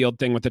off-field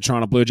thing with the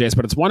Toronto Blue Jays,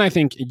 but it's one I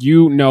think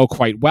you know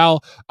quite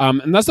well,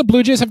 and that's the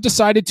Blue Jays have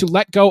decided to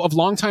let go of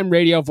longtime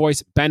radio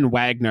voice Ben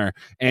Wagner,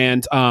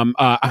 and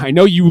I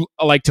know you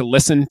like to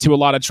listen to a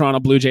lot of Toronto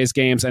Blue Jays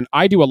games, and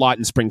I do a lot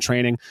in spring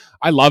training.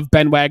 I love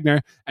Ben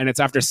Wagner, and it's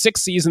after 6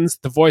 seasons,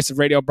 the voice of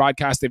radio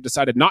broadcast. They've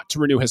decided not to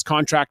renew his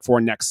contract for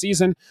next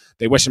season.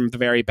 They wish him the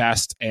very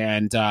best.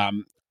 And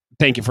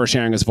thank you for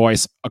sharing his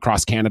voice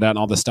across Canada and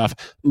all this stuff.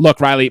 Look,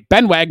 Riley,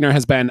 Ben Wagner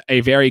has been a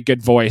very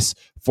good voice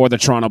for the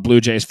Toronto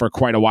Blue Jays for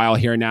quite a while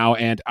here now,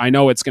 and I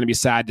know it's going to be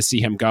sad to see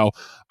him go.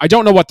 I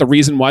don't know what the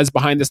reason was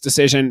behind this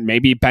decision.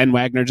 Maybe Ben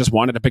Wagner just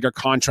wanted a bigger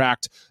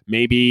contract.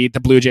 Maybe the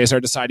Blue Jays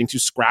are deciding to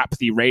scrap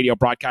the radio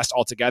broadcast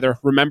altogether.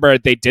 Remember,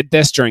 they did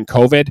this during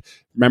COVID.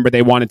 Remember,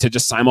 they wanted to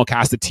just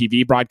simulcast the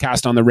TV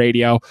broadcast on the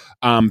radio.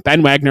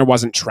 Ben Wagner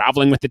wasn't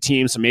traveling with the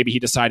team, so maybe he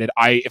decided,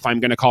 if I'm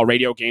going to call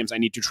radio games, I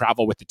need to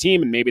travel with the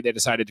team, and maybe they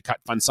decided to cut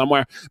funds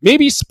somewhere.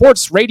 Maybe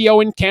sports radio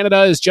in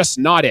Canada is just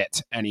not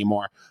it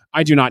anymore.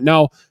 I do not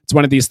know. It's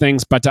one of these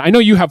things, but I know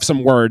you have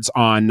some words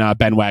on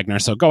Ben Wagner,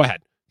 so go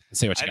ahead and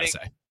say what you got to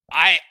say.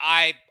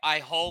 I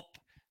hope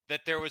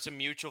that there was a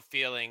mutual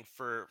feeling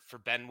for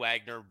Ben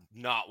Wagner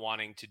not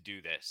wanting to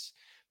do this.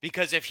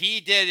 Because if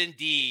he did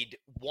indeed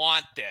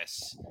want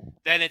this,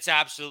 then it's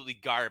absolutely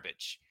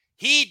garbage.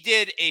 He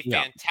did a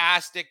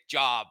fantastic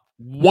job.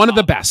 One of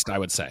the best, I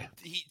would say.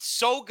 He's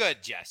so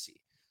good,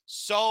 Jesse.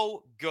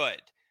 So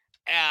good.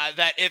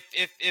 That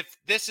if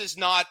this is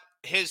not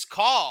his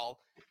call,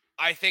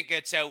 I think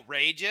it's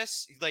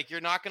outrageous. Like,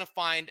 you're not going to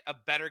find a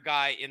better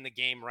guy in the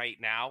game right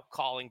now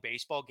calling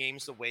baseball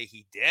games the way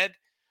he did.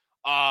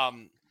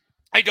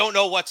 I don't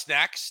know what's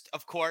next,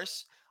 of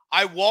course.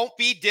 I won't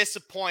be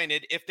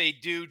disappointed if they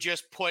do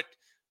just put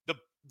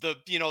the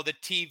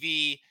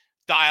TV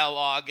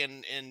dialogue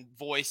and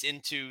voice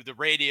into the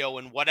radio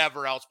and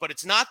whatever else, but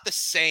it's not the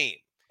same.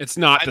 It's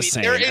not the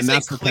same. There is and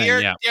that's a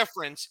clear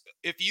difference.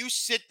 If you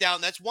sit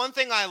down, that's one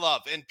thing I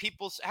love. And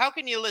people, how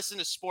can you listen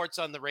to sports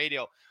on the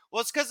radio?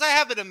 Well, it's because I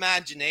have an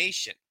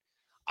imagination.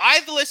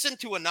 I've listened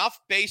to enough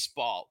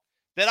baseball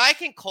that I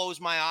can close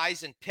my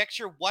eyes and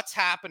picture what's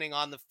happening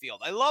on the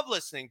field. I love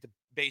listening to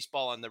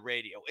baseball on the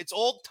radio. It's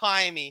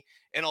old-timey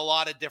in a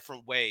lot of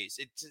different ways.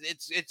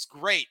 It's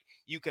great.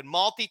 You can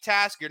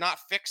multitask. You're not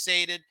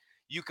fixated.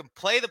 You can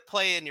play the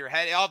play in your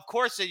head. Of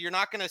course, you're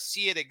not going to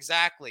see it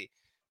exactly.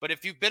 But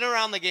if you've been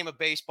around the game of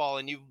baseball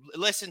and you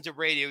listen to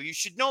radio, you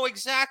should know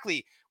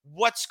exactly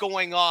what's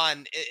going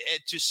on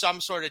to some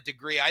sort of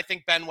degree. I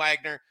think Ben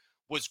Wagner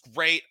was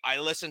great. I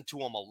listened to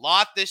him a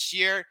lot this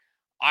year.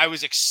 I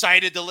was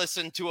excited to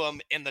listen to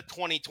him in the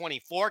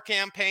 2024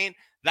 campaign.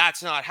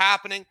 That's not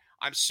happening.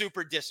 I'm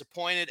super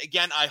disappointed.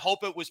 Again, I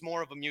hope it was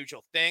more of a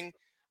mutual thing.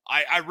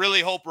 I really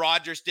hope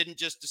Rogers didn't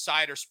just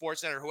decide, or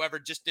SportsCenter, or whoever,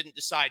 just didn't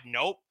decide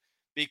nope,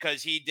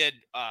 because he did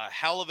a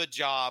hell of a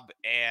job.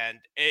 And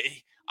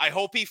I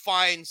hope he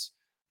finds,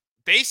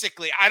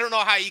 basically, I don't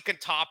know how you can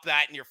top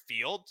that in your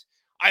field.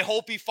 I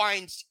hope he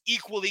finds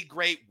equally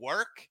great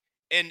work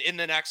in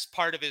the next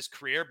part of his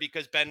career,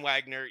 because Ben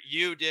Wagner,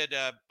 you did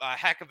a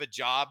heck of a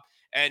job.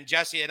 And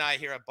Jesse and I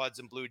here at Buds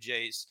and Blue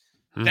Jays,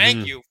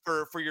 thank you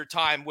for your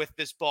time with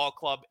this ball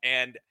club.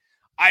 And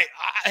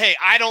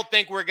I don't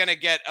think we're going to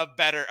get a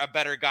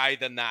better guy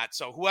than that.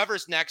 So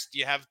whoever's next,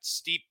 you have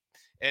steep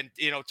and,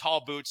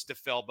 tall boots to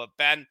fill. But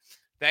Ben,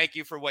 thank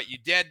you for what you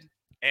did.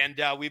 And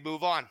we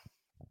move on.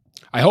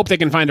 I hope they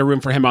can find a room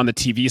for him on the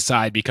TV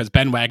side, because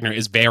Ben Wagner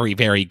is very,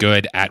 very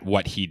good at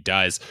what he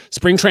does.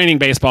 Spring training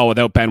baseball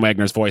without Ben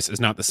Wagner's voice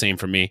is not the same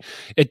for me.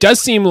 It does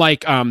seem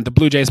like the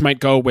Blue Jays might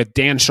go with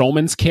Dan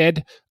Schulman's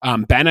kid,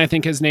 Ben, I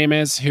think his name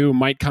is, who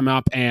might come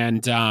up,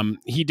 and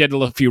he did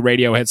a few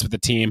radio hits with the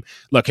team.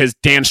 Look,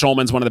 Dan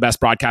Schulman's one of the best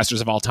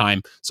broadcasters of all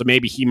time, so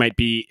maybe he might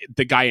be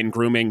the guy in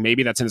grooming.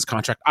 Maybe that's in his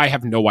contract. I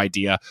have no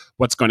idea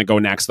what's going to go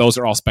next. Those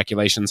are all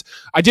speculations.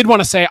 I did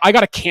want to say I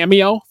got a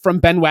cameo from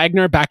Ben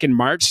Wagner back in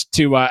March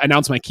to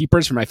announce my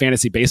keepers for my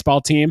fantasy baseball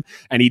team,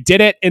 and he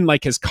did it in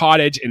like his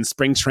cottage in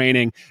spring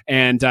training,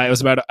 and it was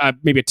about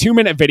maybe a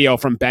 2-minute video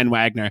from Ben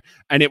Wagner,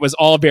 and it was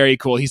all very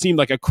cool. He seemed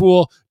like a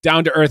cool,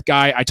 down-to-earth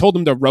guy. I told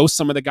him to roast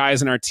some of the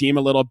guys in our team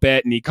a little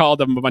bit, and he called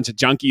them a bunch of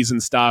junkies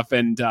and stuff,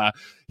 and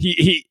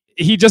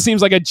he just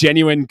seems like a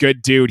genuine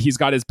good dude. He's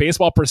got his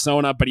baseball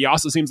persona, but he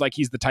also seems like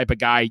he's the type of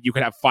guy you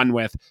could have fun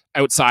with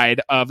outside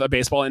of a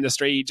baseball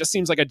industry. He just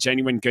seems like a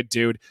genuine good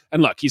dude.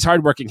 And look, he's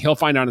hardworking. He'll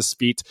find on his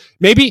feet.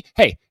 Maybe,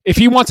 hey, if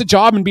he wants a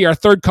job and be our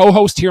third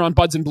co-host here on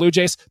Buds and Blue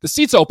Jays, the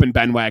seat's open,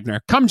 Ben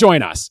Wagner. Come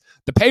join us.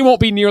 The pay won't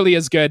be nearly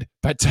as good,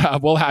 but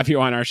we'll have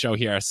you on our show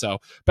here. So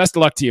best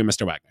of luck to you,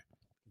 Mr. Wagner.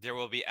 There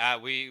will be,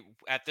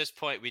 at this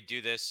point, we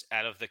do this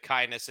out of the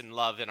kindness and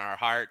love in our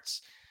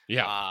hearts.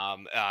 Yeah.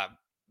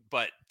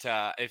 But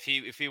if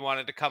he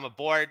wanted to come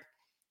aboard,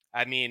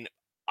 I mean,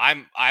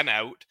 I'm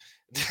out.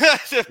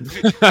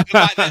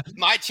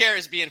 my chair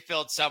is being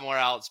filled somewhere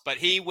else, but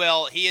he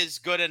is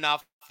good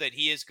enough that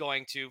he is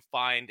going to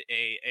find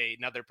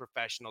another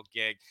professional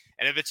gig.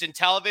 And if it's in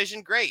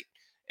television, great.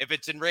 If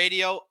it's in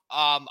radio,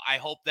 I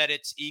hope that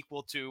it's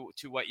equal to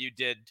what you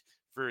did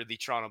for the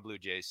Toronto Blue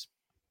Jays.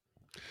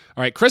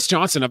 All right, Chris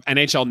Johnson of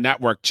NHL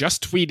Network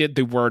just tweeted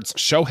the words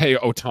Shohei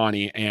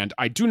Ohtani, and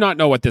I do not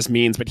know what this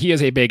means, but he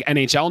is a big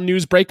NHL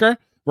newsbreaker,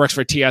 works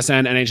for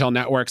TSN, NHL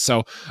Network.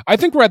 So I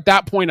think we're at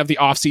that point of the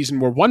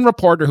offseason where one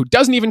reporter who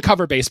doesn't even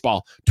cover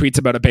baseball tweets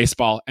about a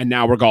baseball, and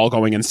now we're all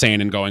going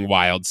insane and going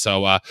wild.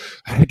 So I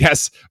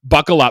guess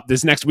buckle up.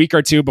 This next week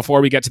or two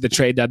before we get to the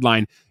trade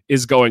deadline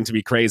is going to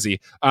be crazy.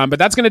 But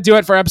that's going to do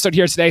it for our episode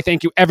here today.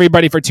 Thank you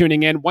everybody for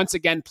tuning in. Once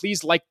again,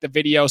 please like the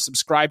video,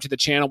 subscribe to the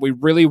channel. We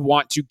really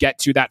want to get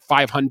to that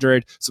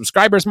 500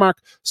 subscribers mark,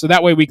 so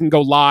that way we can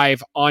go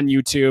live on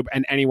YouTube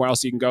and anywhere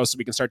else you can go, so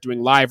we can start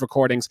doing live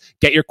recordings,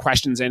 get your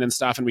questions in and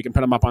stuff, and we can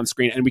put them up on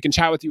screen and we can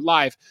chat with you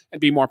live and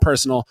be more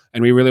personal.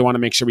 And we really want to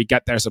make sure we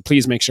get there. So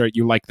please make sure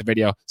you like the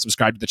video,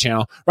 subscribe to the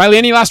channel. Riley,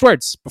 any last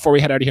words before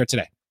we head out of here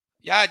today?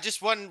 Yeah,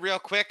 just one real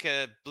quick.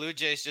 Blue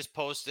Jays just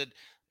posted,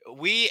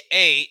 we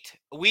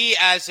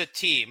as a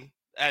team,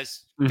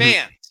 as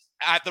fans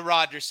at the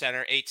Rogers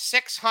Center, ate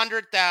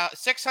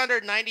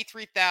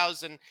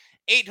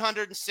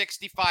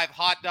 693,865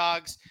 hot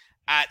dogs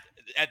at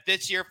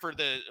this year for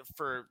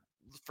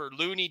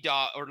Looney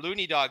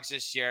Dogs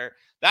this year.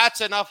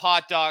 That's enough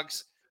hot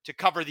dogs to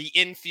cover the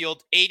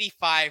infield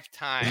 85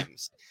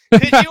 times.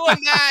 Could you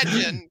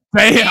imagine?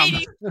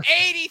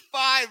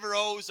 85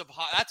 rows of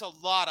that's a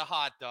lot of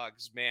hot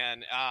dogs,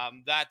 man.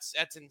 That's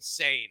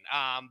insane.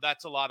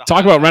 That's a lot of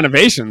talk about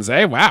renovations,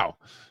 eh? Wow.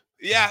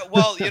 Yeah,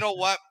 well, you know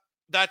what?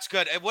 That's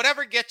good.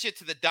 Whatever gets you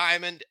to the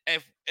diamond,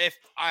 if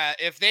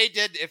they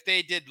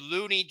did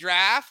Looney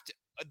draft,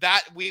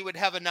 that we would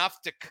have enough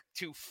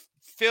to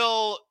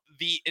fill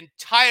the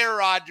entire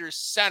Rogers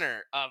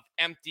Center of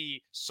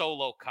empty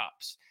solo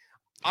cups.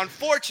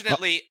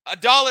 Unfortunately,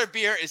 $1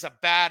 beer is a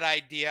bad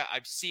idea.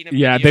 I've seen it.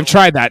 Yeah, they've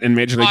tried that in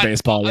Major League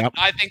Baseball. Yep.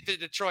 I think the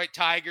Detroit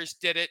Tigers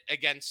did it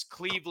against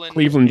Cleveland.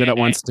 Cleveland did it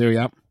once too.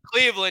 Yep.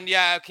 Cleveland,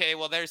 yeah, okay.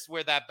 Well, there's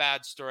where that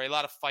bad story. A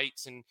lot of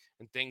fights and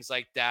things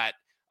like that.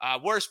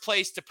 Worst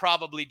place to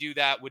probably do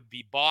that would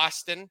be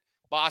Boston.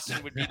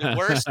 Boston would be the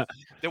worst.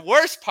 The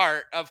worst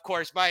part, of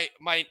course, my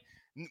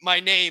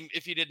name,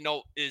 if you didn't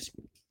know, is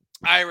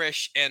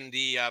Irish, and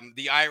the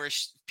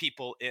Irish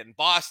people in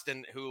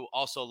Boston who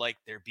also like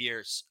their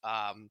beers.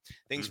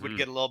 Things would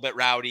get a little bit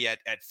rowdy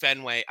at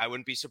Fenway. I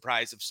wouldn't be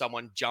surprised if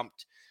someone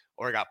jumped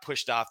or got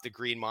pushed off the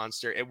Green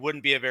Monster. It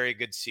wouldn't be a very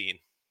good scene.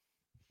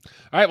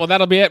 All right, well,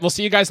 that'll be it. We'll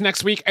see you guys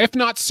next week, if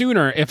not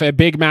sooner, if a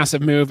big,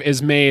 massive move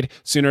is made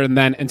sooner than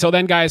then. Until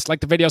then, guys,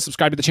 like the video,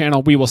 subscribe to the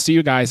channel. We will see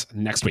you guys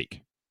next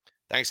week.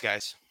 Thanks,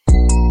 guys.